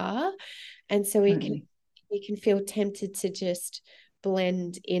think you are? And so Totally. we can feel tempted to just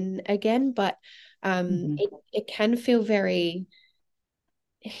blend in again. But Mm-hmm. it can feel very,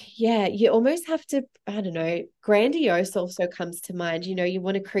 yeah, you almost have to, I don't know, grandiose also comes to mind. You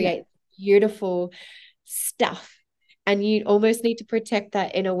want to Yeah. create beautiful stuff. And you almost need to protect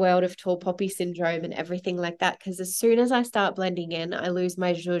that inner world of tall poppy syndrome and everything like that. Because as soon as I start blending in, I lose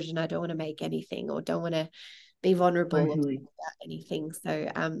my zhuzh and I don't want to make anything or don't want to be vulnerable or talk Totally. about anything. So,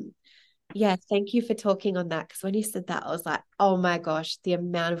 yeah, thank you for talking on that. Because when you said that, I was like, oh my gosh, the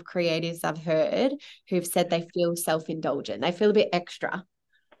amount of creatives I've heard who've said they feel self indulgent, they feel a bit extra.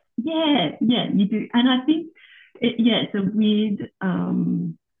 Yeah, yeah, you do. And I think, yeah, it's a weird,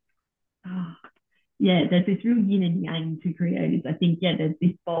 oh, yeah, there's this real yin and yang to creatives. I think, yeah, there's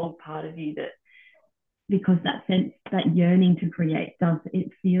this bold part of you that, because that sense, that yearning to create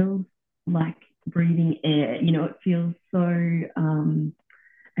it feels like breathing air. It feels so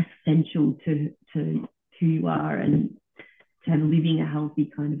essential to who you are and to living a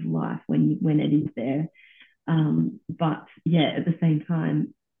healthy kind of life when it is there. But yeah, at the same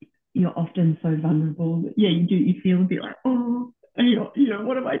time, you're often so vulnerable. Yeah, you do. You feel a bit like, oh,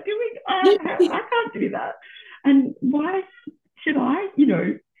 what am I doing? I can't do that. And why should I,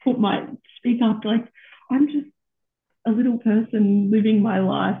 speak up? Like, I'm just a little person living my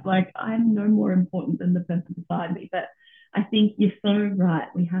life. Like, I'm no more important than the person beside me. But I think you're so right.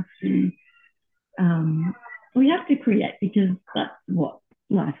 Um, we have to create because that's what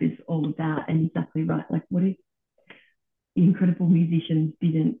life is all about. And exactly right. Like, what if incredible musicians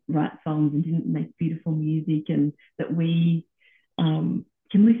didn't write songs and didn't make beautiful music, and that we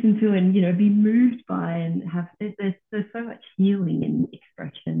can listen to and be moved by and have there's so much healing in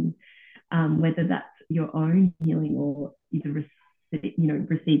expression, whether that's your own healing or either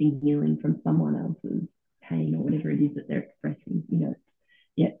receiving healing from someone else's pain or whatever it is that they're expressing.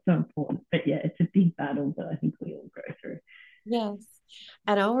 Yeah, it's so important. But yeah, it's a big battle that I think we all go through. Yes.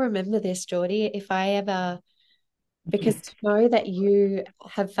 And I'll remember this, Jordie, if I ever, because Yes. to know that you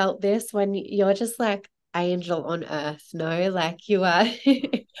have felt this when you're just like, angel on earth. No, like you are.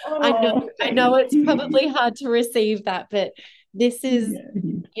 Oh, I know thank it's you. probably hard to receive that, but this is,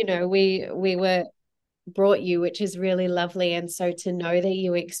 Yeah, it is. we were brought you, which is really lovely. And so to know that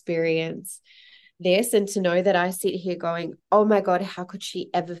you experience this and to know that I sit here going, oh my God, how could she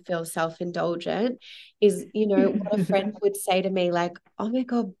ever feel self-indulgent is, what a friend would say to me, like, oh my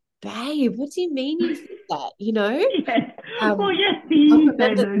God, babe, what do you mean you think that? Yes. Well, Um, yes, I'll you say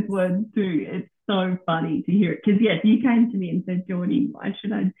remember. those words too. It's so funny to hear it. Because, yes, you came to me and said, Jordie, why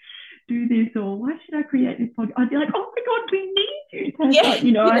should I do this? Or why should I create this podcast? I'd be like, oh my God, we need you, Yeah.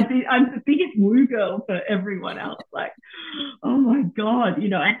 Tessa. I'm the biggest woo girl for everyone else. Like, oh my God,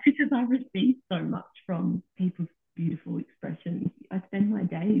 and because I receive so much from people's beautiful expressions, I spend my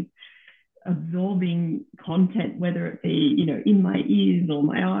days absorbing content, whether it be, in my ears or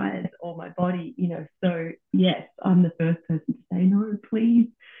my eyes or my body. So yes, I'm the first person to say, no, please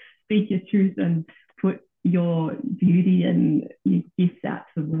speak your truth and put your beauty and your gifts out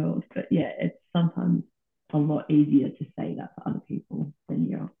to the world. But yeah, it's sometimes a lot easier to say that to other people than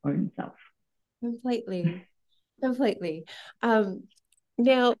your own self. Completely. Completely. Um,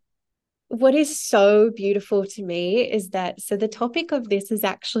 Now, what is so beautiful to me is that, so the topic of this is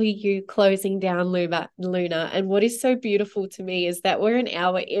actually you closing down Luna. And what is so beautiful to me is that we're an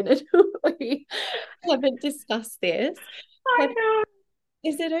hour in and we haven't discussed this. But I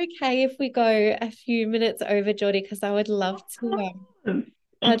is it okay if we go a few minutes over, Jordie? Because I would love to, know.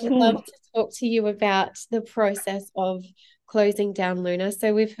 I'd Of love course. to talk to you about the process of closing down Luna.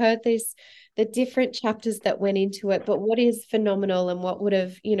 So we've heard this, the different chapters that went into it, but what is phenomenal and what would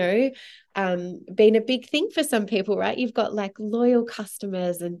have, been a big thing for some people, right? You've got like loyal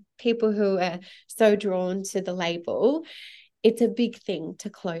customers and people who are so drawn to the label. It's a big thing to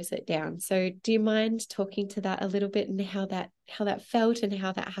close it down. So do you mind talking to that a little bit and how that felt and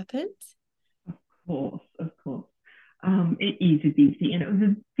how that happened? Of course, of course. It is a big thing, and it was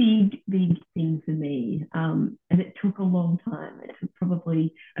a big, big thing for me. And it took a long time. It took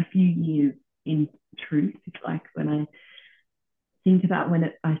probably a few years in truth. Like when I think about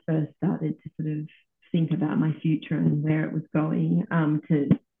I first started to sort of think about my future and where it was going, to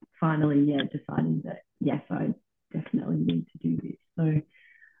finally, yeah, deciding that yes, I definitely need to do this. So,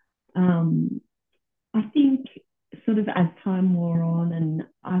 um, I think sort of as time wore on, and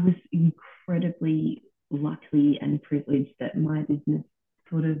I was incredibly lucky and privileged that my business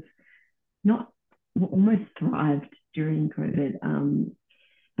sort of not almost thrived during COVID.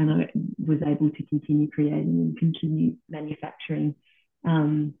 And I was able to continue creating and continue manufacturing.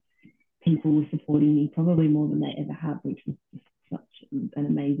 Um, People were supporting me probably more than they ever have, which was just such an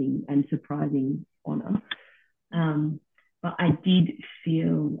amazing and surprising honor. Um, but I did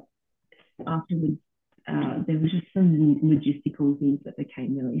feel afterwards, there was just some logistical things that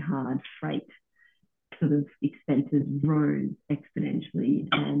became really hard. Freight sort of expenses rose exponentially,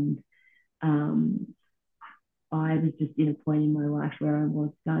 and um, I was just in a point in my life where I was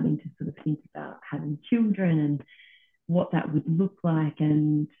starting to sort of think about having children and what that would look like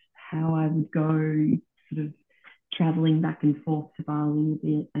and how I would go sort of traveling back and forth to Bali a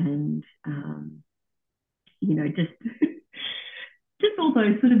bit and just just all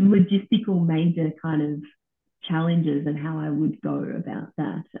those sort of logistical major kind of challenges and how I would go about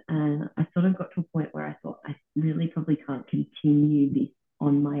that. And I sort of got to a point where I thought I really probably can't continue this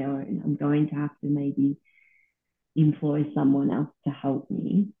on my own. I'm going to have to maybe employ someone else to help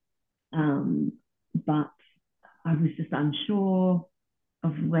me. But I was just unsure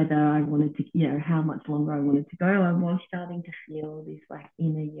of whether I wanted to, how much longer I wanted to go. I was starting to feel this like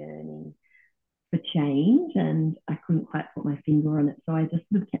inner yearning for change and I couldn't quite put my finger on it. So I just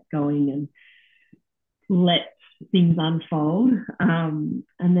sort of kept going and let things unfold. And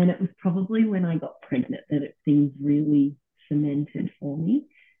then it was probably when I got pregnant that things really cemented for me.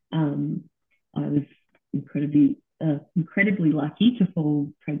 I was incredibly lucky to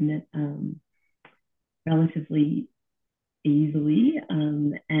fall pregnant relatively easily,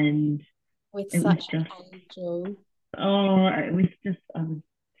 and With it was such just an angel. I was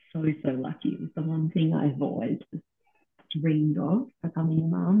so lucky. It was the one thing I've always dreamed of, becoming a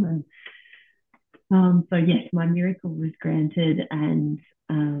mum, and so yes, my miracle was granted, and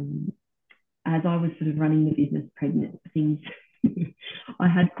as I was sort of running the business pregnant, things I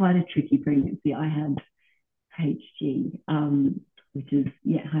had quite a tricky pregnancy. I had HG, which is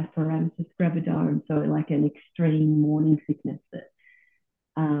hyperemesis gravidarum, so like an extreme morning sickness that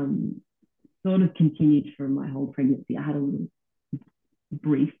sort of continued for my whole pregnancy. I had a little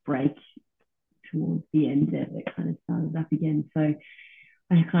brief break towards the end there that kind of started up again. So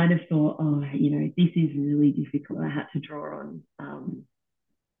I kind of thought, oh, this is really difficult. I had to draw on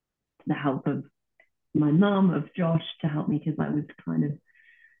the help of my mum, of Josh to help me because I was kind of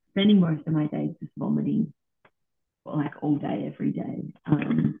spending most of my days just vomiting like all day, every day.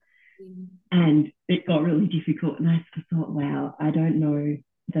 And it got really difficult. And I thought, wow, I don't know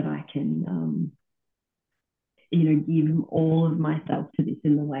that I can, give all of myself to this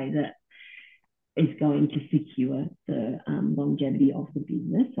in the way that is going to secure the longevity of the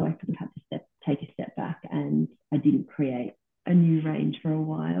business. So I sort of had to take a step back, and I didn't create a new range for a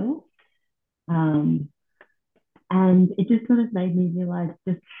while. And it just sort of made me realize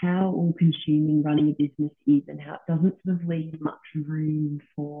just how all consuming running a business is, and how it doesn't sort of leave much room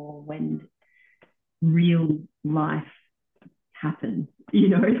for when real life happens,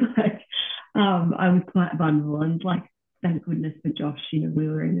 like I was quite vulnerable, and like, thank goodness for Josh, we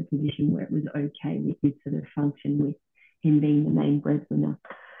were in a position where it was okay. We could sort of function with him being the main breadwinner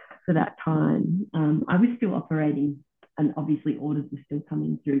for that time. I was still operating, and obviously orders were still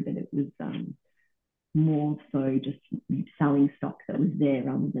coming through, but it was more so just selling stock that was there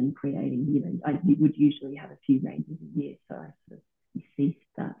rather than creating, I would usually have a few ranges a year. So I sort of ceased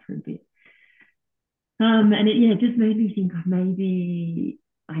that for a bit. And it just made me think maybe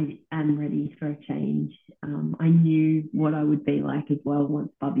I am ready for a change. I knew what I would be like as well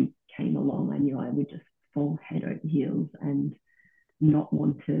once Bubby came along. I knew I would just fall head over heels and not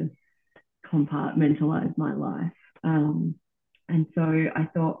want to compartmentalize my life. And so I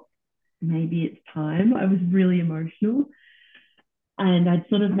thought maybe it's time. I was really emotional, and I'd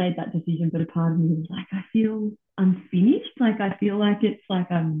sort of made that decision, but a part of me was like, I feel unfinished. Like, I feel like it's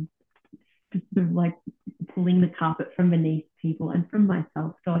like I'm just sort of like pulling the carpet from beneath people and from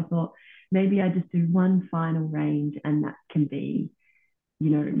myself. So I thought maybe I just do one final range, and that can be,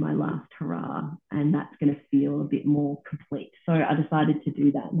 my last hurrah, and that's going to feel a bit more complete. So I decided to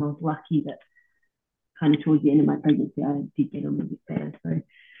do that, and I was lucky that kind of towards the end of my pregnancy, I did get a little bit better. So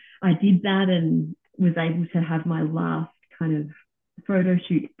I did that and was able to have my last kind of photo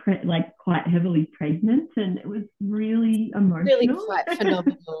shoot, like quite heavily pregnant, and it was really Really emotional. quite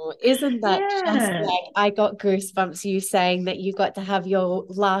phenomenal. Isn't that just Yeah, like, I got goosebumps you saying that you got to have your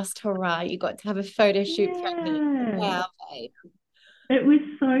last hurrah, you got to have a photo shoot pregnant. yeah. Wow, babe. It was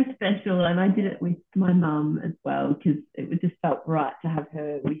so special, and I did it with my mum as well because it just felt right to have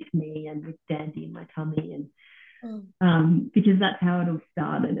her with me and with Dandy in my tummy, and Oh, because that's how it all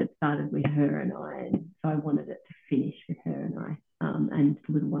started. It started with her and I, and so I wanted it to finish with her and I, and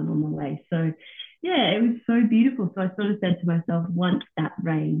the little one on the way. So, yeah, it was so beautiful. So I sort of said to myself, once that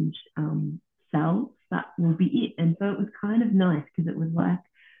range sells, that will be it. And so it was kind of nice because it was like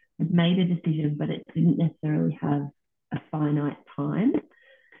I'd made a decision, but it didn't necessarily have a finite time.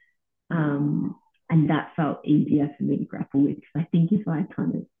 Um, and that felt easier for me to grapple with. Because I think if I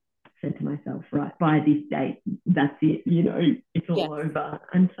kind of said to myself, right, by this date, that's it, it's yeah. all over.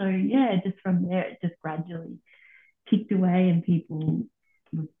 And so, yeah, just from there, it just gradually ticked away, and people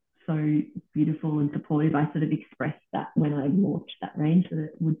were so beautiful and supportive. I sort of expressed that when I launched that range that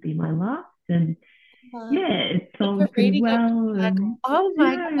it would be my last. And yeah, it Remember sold pretty reading it, well. like, And oh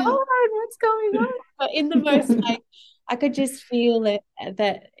my God, yeah. what's going on? But in the most, like, I could just feel it,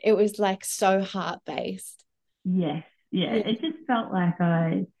 that it was like so heart-based. Yes, yeah, Yeah. it just felt like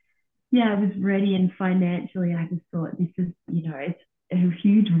I was ready, and financially, I just thought this is, it's a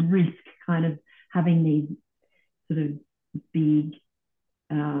huge risk kind of having these sort of big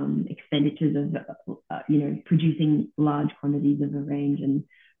expenditures of, producing large quantities of a range and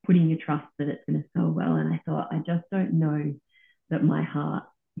putting your trust that it's going to sell well. And I thought, I just don't know that my heart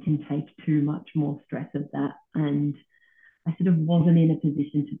can take too much more stress of that. And I sort of wasn't in a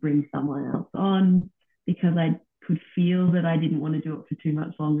position to bring someone else on because I could feel that I didn't want to do it for too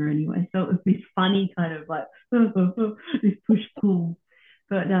much longer anyway. So it was this funny kind of like this push pull,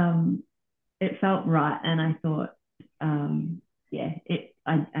 but it felt right, and I thought, yeah,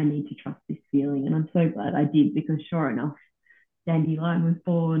 I need to trust this feeling, and I'm so glad I did because sure enough, Dandelion was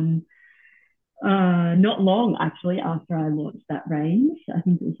born not long actually after I launched that range. I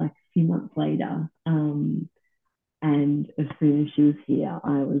think it was like a few months later. And as soon as she was here,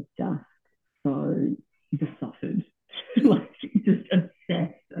 I was just so besotted, like just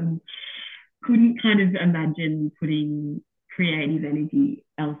obsessed, and couldn't kind of imagine putting creative energy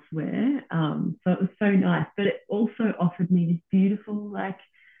elsewhere. So it was so nice, but it also offered me this beautiful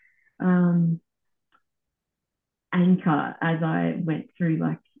um, anchor as I went through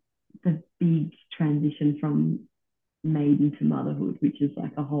like the big transition from maiden to motherhood, which is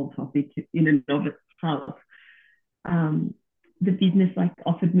like a whole topic in and of itself. um, the business like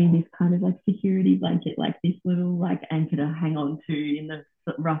offered me this kind of like security blanket, like this little like anchor to hang on to in the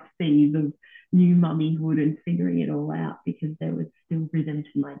rough seas of new mummyhood and figuring it all out because there was still rhythm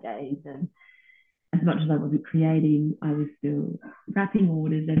to my days. And as much as I wasn't creating, I was still wrapping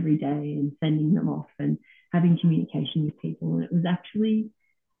orders every day and sending them off and having communication with people. And it was actually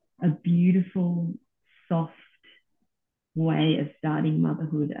a beautiful, soft way of starting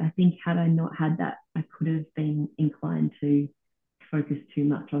motherhood. I think had I not had that, I could have been inclined to focus too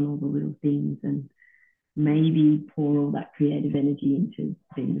much on all the little things and maybe pour all that creative energy into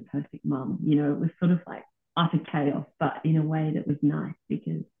being the perfect mum. You know, it was sort of like utter chaos, but in a way that was nice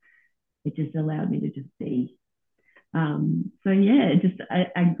because it just allowed me to just be. So yeah,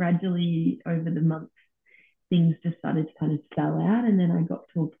 I gradually over the months things just started to kind of spell out, and then I got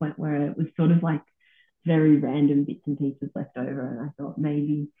to a point where it was sort of like very random bits and pieces left over, and I thought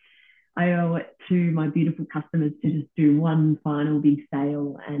maybe I owe it to my beautiful customers to just do one final big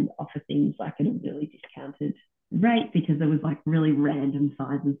sale and offer things like at a really discounted rate because there was like really random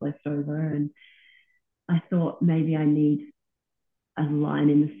sizes left over, and I thought maybe I need a line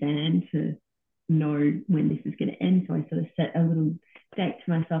in the sand to know when this is going to end. So I sort of set a little date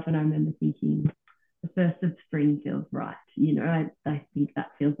to myself, and I remember thinking the first of spring feels right. You know, I think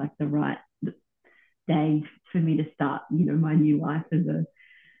that feels like the right day for me to start, you know, my new life as a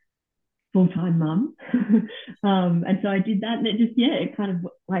full-time mum. And so I did that, and it just, yeah, it kind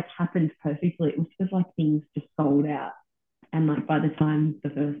of like happened perfectly. It was just like things just sold out. And like by the time the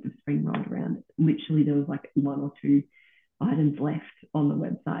first of spring rolled around, literally there was like one or two items left on the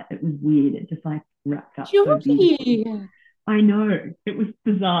website. It was weird. It just like wrapped up so beautifully. Jordie. I know. It was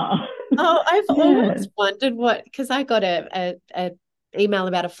bizarre. Oh, I've Yeah. always wondered what, because I got a email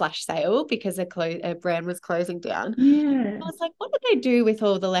about a flash sale because a brand was closing down. I Yeah. was like, what did they do with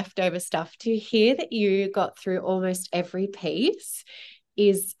all the leftover stuff? To hear that you got through almost every piece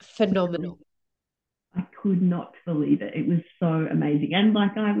is phenomenal. I could not believe it. It was so amazing. And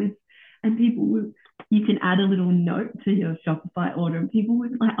like I was, and people were, you can add a little note to your Shopify order, and people were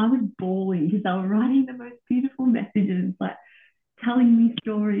like, I was bawling because they were writing the most beautiful messages, like telling me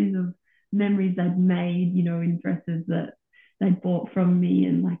stories of memories they'd made, you know, in dresses that they'd bought from me,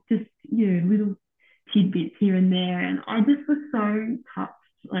 and like just, you know, little tidbits here and there. And I just was so touched.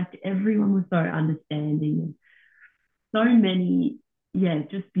 Like everyone was so understanding, and so many, yeah,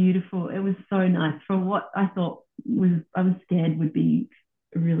 just beautiful. It was so nice for what I thought was, I was scared would be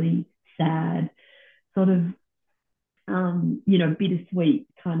really sad, sort of, you know, bittersweet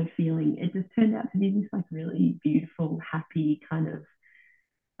kind of feeling. It just turned out to be this like really beautiful, happy kind of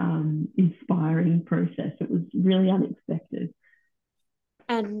inspiring process. It was really unexpected.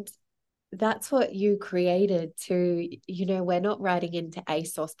 And that's what you created to, we're not writing into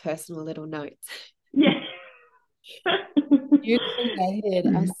ASOS personal little notes. Yeah. You created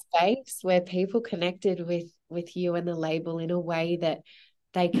a space where people connected with you and the label in a way that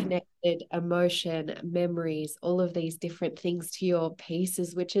they connected emotion, memories, all of these different things to your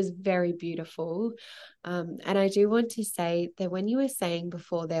pieces, which is very beautiful. And I do want to say that when you were saying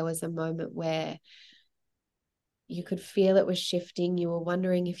before, there was a moment where you could feel it was shifting. You were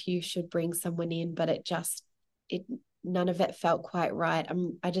wondering if you should bring someone in, but it none of it felt quite right.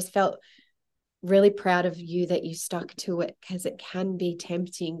 I just felt really proud of you that you stuck to it because it can be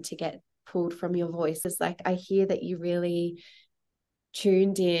tempting to get pulled from your voice. It's like I hear that you really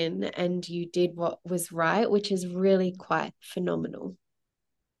tuned in and you did what was right, which is really quite phenomenal.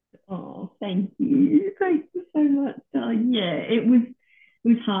 Oh, thank you. Thank you so much, darling. Yeah, it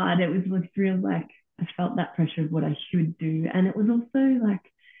was hard. It was real like I felt that pressure of what I should do. And it was also like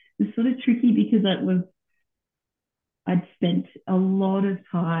it was sort of tricky because I'd spent a lot of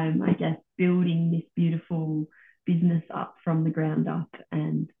time, I guess, building this beautiful business up from the ground up.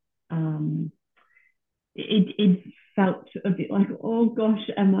 And it felt a bit like, oh gosh,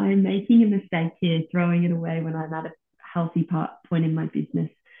 am I making a mistake here, throwing it away when I'm at a healthy point in my business?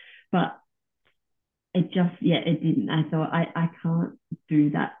 But it just, yeah, it didn't. I thought I can't do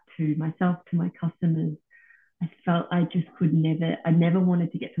that to myself, to my customers. I felt I just could never, I never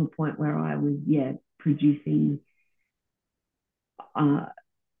wanted to get to a point where I was, yeah, producing uh,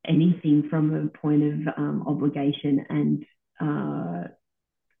 anything from a point of obligation and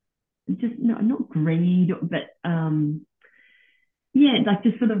just not greed, but yeah, like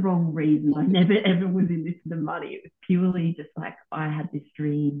just for the wrong reasons. I never ever was in this for the money. It was purely just like I had this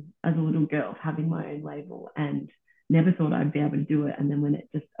dream as a little girl of having my own label and never thought I'd be able to do it. And then when it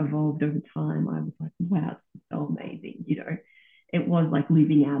just evolved over time, I was like, wow, it's so amazing. You know, it was like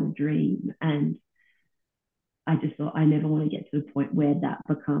living out a dream. And I just thought I never want to get to the point where that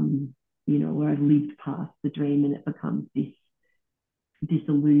becomes, you know, where I've lived past the dream and it becomes this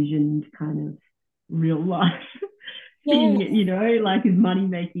disillusioned kind of real life Yeah. thing, you know, like his money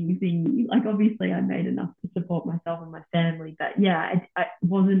making thing. Like obviously I made enough to support myself and my family, but yeah, I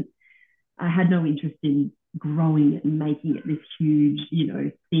wasn't I had no interest in growing it and making it this huge,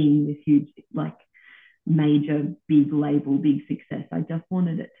 thing, this huge, like, major, big label, big success. I just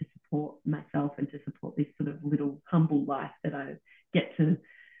wanted it to support myself and to support this sort of little humble life that I get to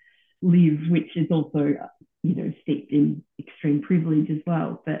live, which is also, steeped in extreme privilege as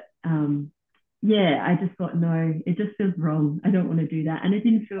well. But yeah, I just thought, no, it just feels wrong. I don't want to do that. And it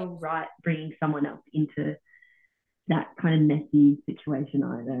didn't feel right bringing someone else into that kind of messy situation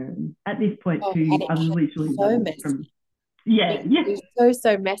either. And at this point, Oh, too, and it I'm can be literally so running messy. from, yeah, It yeah, is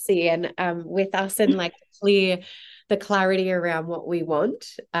so messy, and with us and like the clarity around what we want.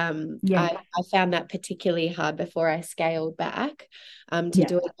 yeah, I found that particularly hard before I scaled back to yeah,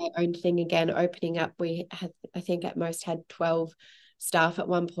 doing my own thing again, opening up. We had, I think at most had 12 staff at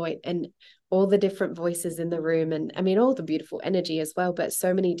one point, and all the different voices in the room, and I mean all the beautiful energy as well, but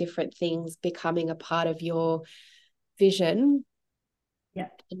so many different things becoming a part of your vision, yeah,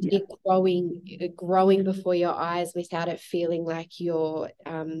 and yeah, it growing before your eyes without it feeling like you're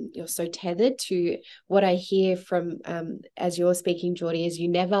so tethered to. What I hear from as you're speaking, Jordie, is you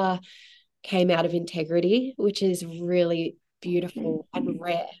never came out of integrity, which is really thank beautiful and you.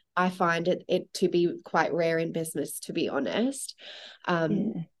 rare. I find it to be quite rare in business, to be honest. um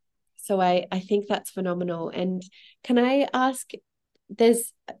Yeah, so I think that's phenomenal. And can I ask,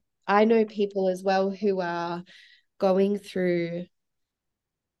 there's I know people as well who are going through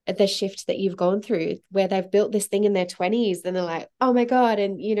the shift that you've gone through, where they've built this thing in their 20s and they're like, oh my God.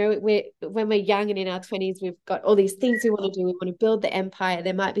 And when we're young and in our 20s, we've got all these things we want to do. We want to build the empire.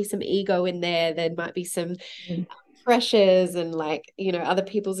 There might be some ego in there. There might be some yeah, pressures and, like, other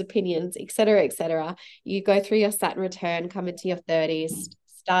people's opinions, et cetera, et cetera. You go through your Saturn return, come into your 30s,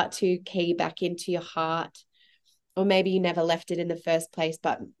 start to key back into your heart. Or maybe you never left it in the first place,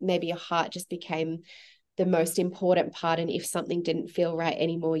 but maybe your heart just became the most important part. And if something didn't feel right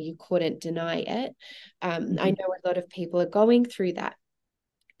anymore, you couldn't deny it. I mhm. know a lot of people are going through that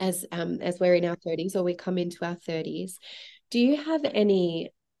as we're in our 30s or we come into our 30s. Do you have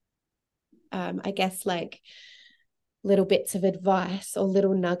any, I guess, like little bits of advice or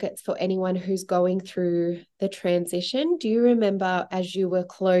little nuggets for anyone who's going through the transition? Do you remember as you were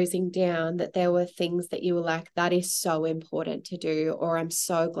closing down that there were things that you were like, that is so important to do, or I'm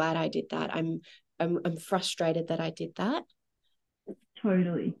so glad I did that. I'm frustrated that I did that.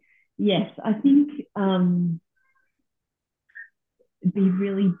 Totally. Yes, I think be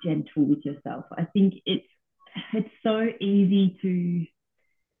really gentle with yourself. I think it's so easy to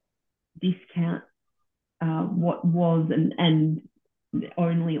discount what was and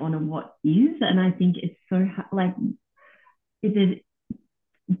only honor what is. And I think it's so like there's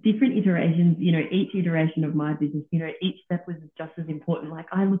different iterations. Each iteration of my business, each step was just as important. Like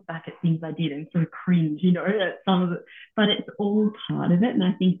I look back at things I did and sort of cringe, at some of it, but it's all part of it, and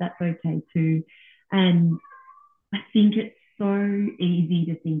I think that's okay too. And I think it's so easy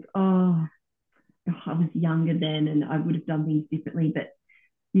to think, oh, I was younger then and I would have done things differently. But,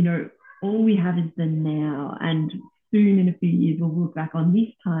 you know, all we have is the now. And soon in a few years, we'll look back on this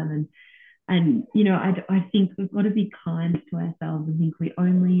time. I think we've got to be kind to ourselves and think we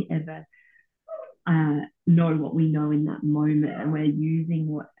only ever know what we know in that moment. And we're using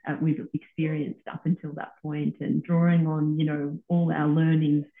what we've experienced up until that point and drawing on, all our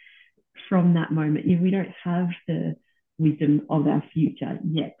learnings from that moment. We don't have the wisdom of our future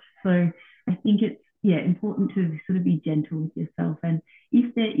yet. So I think it's important to sort of be gentle with yourself. And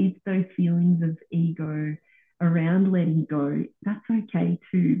if there is those feelings of ego around letting go, that's okay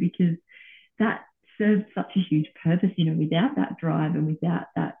too, because that serves such a huge purpose. Without that drive and without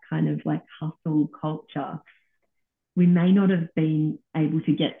that kind of like hustle culture, we may not have been able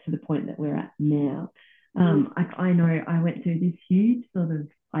to get to the point that we're at now. I know I went through this huge sort of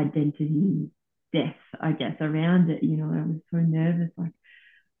identity death, I guess, around it. I was so nervous, like,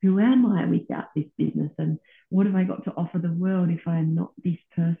 who am I without this business? And what have I got to offer the world if I'm not this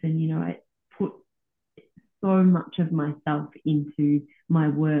person? I put so much of myself into my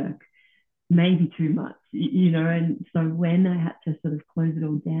work, maybe too much, and so when I had to sort of close it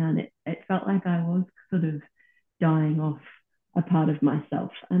all down, it felt like I was sort of dying off a part of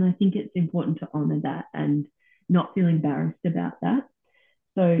myself. And I think it's important to honor that and not feel embarrassed about that.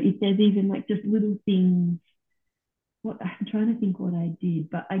 So if there's even like just little things, what I'm trying to think what I did,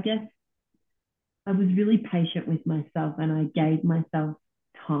 but I guess I was really patient with myself and I gave myself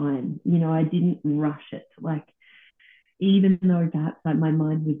time. I didn't rush it. Like, even though perhaps like my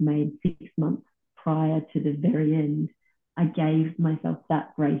mind was made 6 months prior to the very end, I gave myself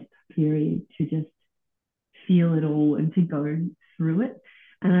that grace period to just feel it all and to go through it.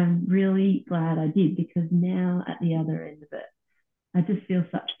 And I'm really glad I did, because now at the other end of it, I just feel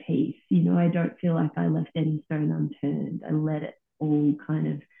such peace. You know, I don't feel like I left any stone unturned. I let it all kind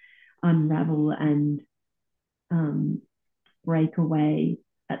of unravel and um, break away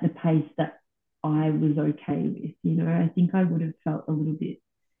at the pace that I was okay with. You know, I think I would have felt a little bit,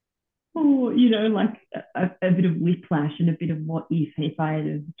 oh, you know, like a bit of whiplash and a bit of what if I had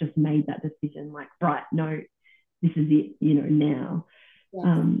have just made that decision, like, right, no, this is it, you know, now. Yes.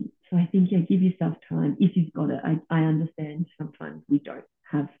 So I think, yeah, give yourself time if you've got it. I understand sometimes we don't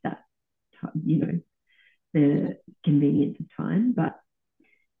have that, you know, the convenience of time, but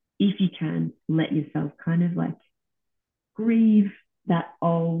if you can let yourself kind of like grieve that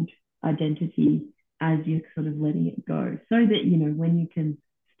old identity as you're sort of letting it go, so that, you know, when you can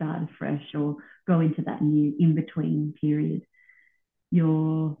start afresh or go into that new in between period,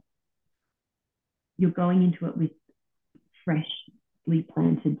 you're you're going into it with freshly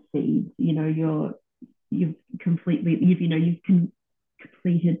planted seeds. You know, you've completely you've you know you've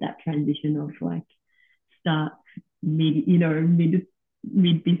completed that transition of like start mid, you know,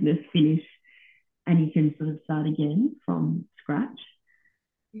 mid business finish, and you can sort of start again from scratch.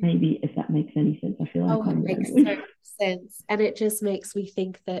 Maybe if that makes any sense. I feel like Oh, it I'm makes so rambling. much sense. And it just makes me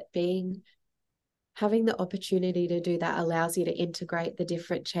think that having the opportunity to do that allows you to integrate the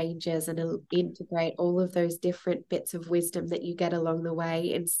different changes and integrate all of those different bits of wisdom that you get along the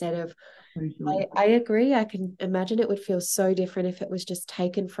way instead of, Totally. I agree. I can imagine it would feel so different if it was just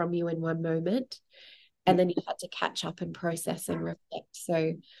taken from you in one moment and Yeah. then you had to catch up and process and reflect.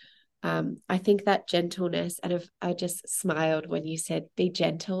 So I think that gentleness, and if I just smiled when you said be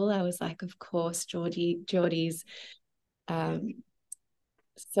gentle. I was like, of course, Jordie's um,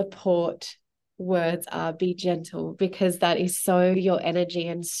 support words are be gentle, because that is so your energy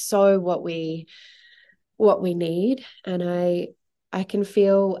and so what we need. And I can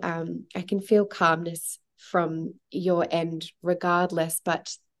feel calmness from your end regardless,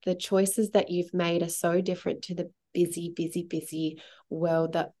 but the choices that you've made are so different to the busy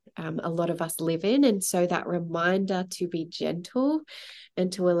world that a lot of us live in. And so that reminder to be gentle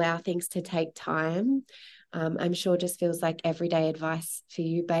and to allow things to take time, I'm sure just feels like everyday advice for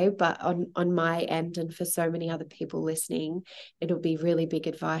you, babe. But on my end, and for so many other people listening, it'll be really big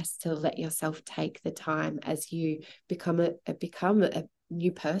advice to let yourself take the time as you become a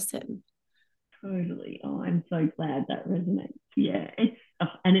new person. Totally. Oh, I'm so glad that resonates. Yeah, it's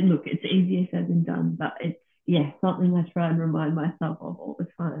and it look, it's easier said than done, but it's, yeah, something I try and remind myself of all the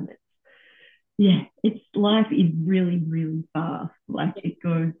time. It's, yeah, it's life is really, really fast. Like it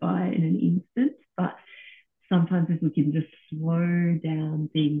goes by in an instant, but sometimes if we can just slow down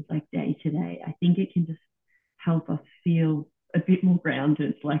things like day to day, I think it can just help us feel a bit more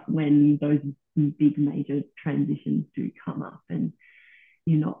grounded, like when those big major transitions do come up and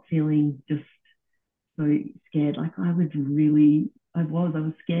you're not feeling just so scared. Like I was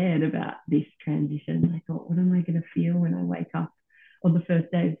scared about this transition. I thought, what am I going to feel when I wake up on the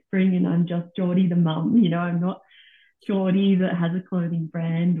first day of spring and I'm just Jordie the mum? You know, I'm not Jordie that has a clothing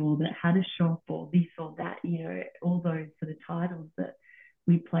brand or that had a shop or this or that, you know, all those sort of titles that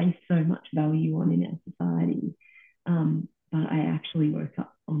we place so much value on in our society. But I actually woke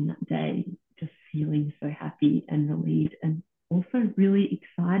up on that day just feeling so happy and relieved and also really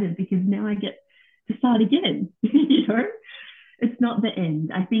excited because now I get to start again. You know, it's not the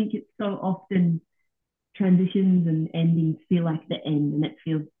end. I think it's so often transitions and endings feel like the end and it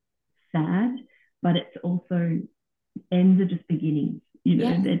feels sad, but it's also ends are just beginnings. You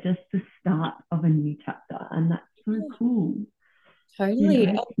Yeah, know, they're just the start of a new chapter, and that's so cool. You totally.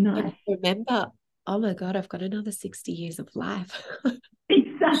 know, it's nice. And remember, oh my God, I've got another 60 years of life.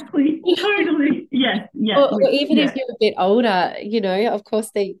 Exactly. Totally. Yes. Yeah. Or Which, even if yeah. you're a bit older, of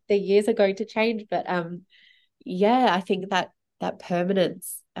course the years are going to change, but yeah, I think that that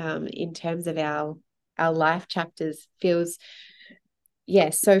permanence in terms of our life chapters feels, yeah,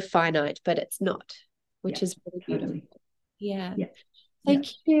 so finite, but it's not, Yeah. which is really beautiful. Totally. Yeah. Yeah. Yeah. Thank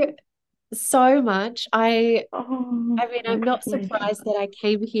you so much. Oh, I mean, I'm my not pleasure. surprised that I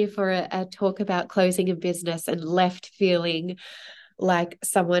came here for a talk about closing a business and left feeling like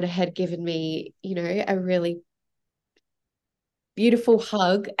someone had given me, a really beautiful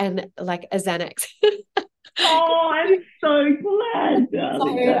hug and like a Xanax. Oh, I'm so glad,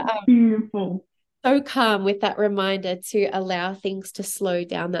 darling. So, That's beautiful. so calm with that reminder to allow things to slow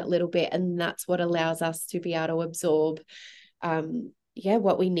down that little bit. And that's what allows us to be able to absorb, yeah,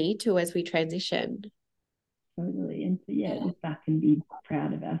 what we need to as we transition. Totally. And so, yeah, Yeah. look back and be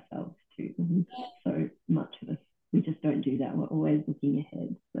proud of ourselves too. So much of us, we just don't do that. We're always looking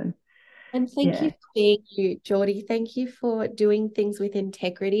ahead. So, And thank you yeah, for being you, Jordie. Thank you for doing things with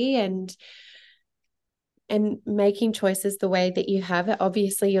integrity and making choices the way that you have.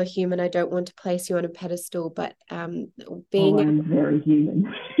 Obviously, you're human. I don't want to place you on a pedestal, but Oh, being I'm very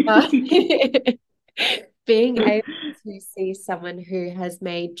human. being able to see someone who has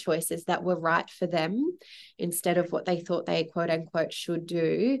made choices that were right for them instead of what they thought they quote unquote should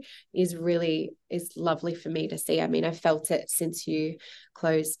do is lovely for me to see. I mean, I felt it since you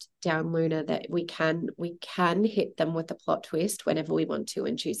closed down Luna that we can hit them with a plot twist whenever we want to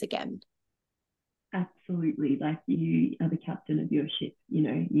and choose again. Absolutely. Like, you are the captain of your ship,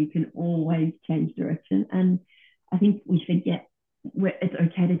 you can always change direction. And I think we forget it's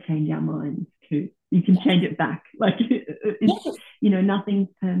okay to change our minds too. You can change it back. Like, it's, Yes. nothing's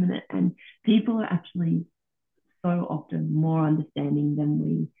permanent. And people are actually so often more understanding than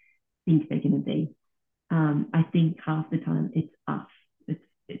we think they're going to be. I think half the time it's us.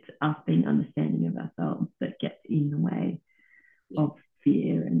 It's us being understanding of ourselves that gets in the way Yeah. of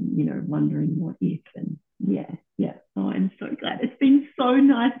fear and wondering what if. And yeah. Oh, I'm so glad. It's been so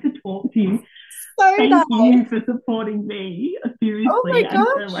nice to talk to you. So Thank nice. you for supporting me, Oh my seriously, and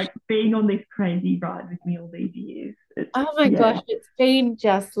for gosh. like being on this crazy ride with me all these years. Oh my Yeah, gosh, it's been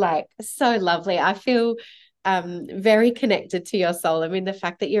just like so lovely. I feel very connected to your soul. I mean, the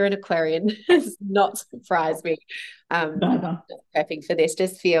fact that you're an Aquarian does not surprise me. neither. Just prepping for this,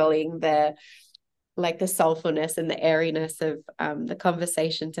 just feeling the soulfulness and the airiness of the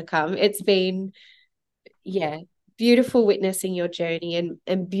conversation to come. It's been, yeah, beautiful witnessing your journey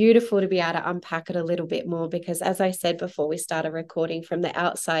and beautiful to be able to unpack it a little bit more because as I said before we started recording, from the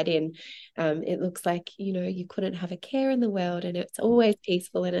outside in, it looks like you couldn't have a care in the world and it's always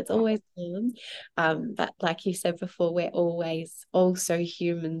peaceful and it's always calm, but like you said before, we're always also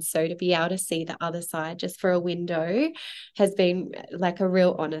human, so to be able to see the other side just for a window has been like a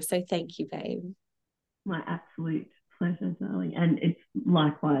real honor, so thank you, babe. My absolute pleasure, darling. And it's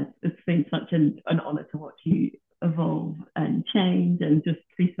likewise, it's been such an honor to watch you evolve and change and just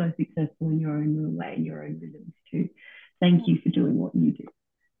be so successful in your own real way, in your own rhythms too. Thank you for doing what you do.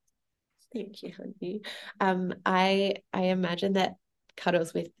 Thank you, honey. I imagine that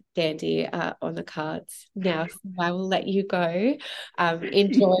cuddles with Dandy are on the cards now, so I will let you go.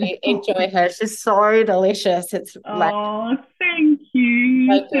 Enjoy her. She's so delicious. It's like Oh, thank you.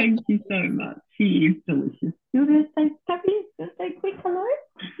 so good. Thank you so much. She is delicious. You're going to say, Gabby, you're going to say quick hello?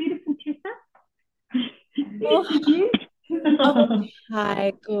 Beautiful Tessa. Oh, Yes, you. oh,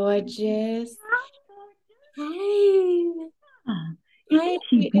 hi, gorgeous. Hi. Isn't Hi.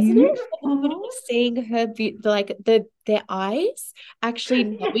 she Isn't it phenomenal beautiful? seeing her like their eyes actually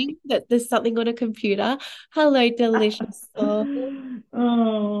knowing that there's something on a computer? Hello, delicious soul.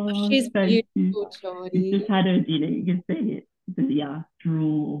 Oh, She's thank you. beautiful, You've just Jordie. had her dinner. You can see it. The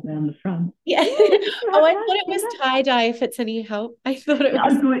drool around the front. Yeah. Yeah, did you Oh, have I a thought nice it was dinner? tie-dye if it's any help. I thought it Oh,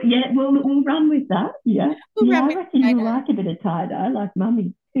 was good. Yeah, we'll run with that. Yeah. we'll Yeah, run I with reckon you'll tie-dye. like a bit of tie-dye, like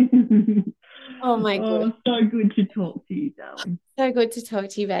mummy. Oh my gosh. Oh, so good to talk to you, darling. So good to talk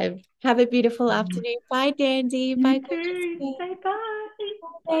to you, babe. Have a beautiful afternoon. Bye, Dandy. You Bye, gorgeous too. babe. Say bye. Bye,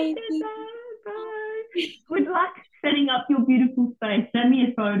 Bye, baby. Tessa. Bye. Good luck setting up your beautiful space. Send me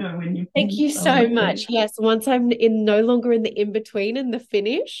a photo when you're Thank finished. you I want so to see. much. Yes, once I'm in no longer in the in-between and the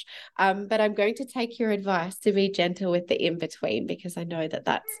finish, but I'm going to take your advice to be gentle with the in-between because I know that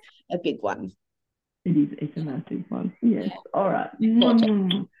that's a big one. It is. It's a massive one. Yes. Yeah, All right. gorgeous.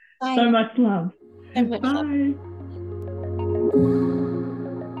 So Bye. much love. So much love. Bye.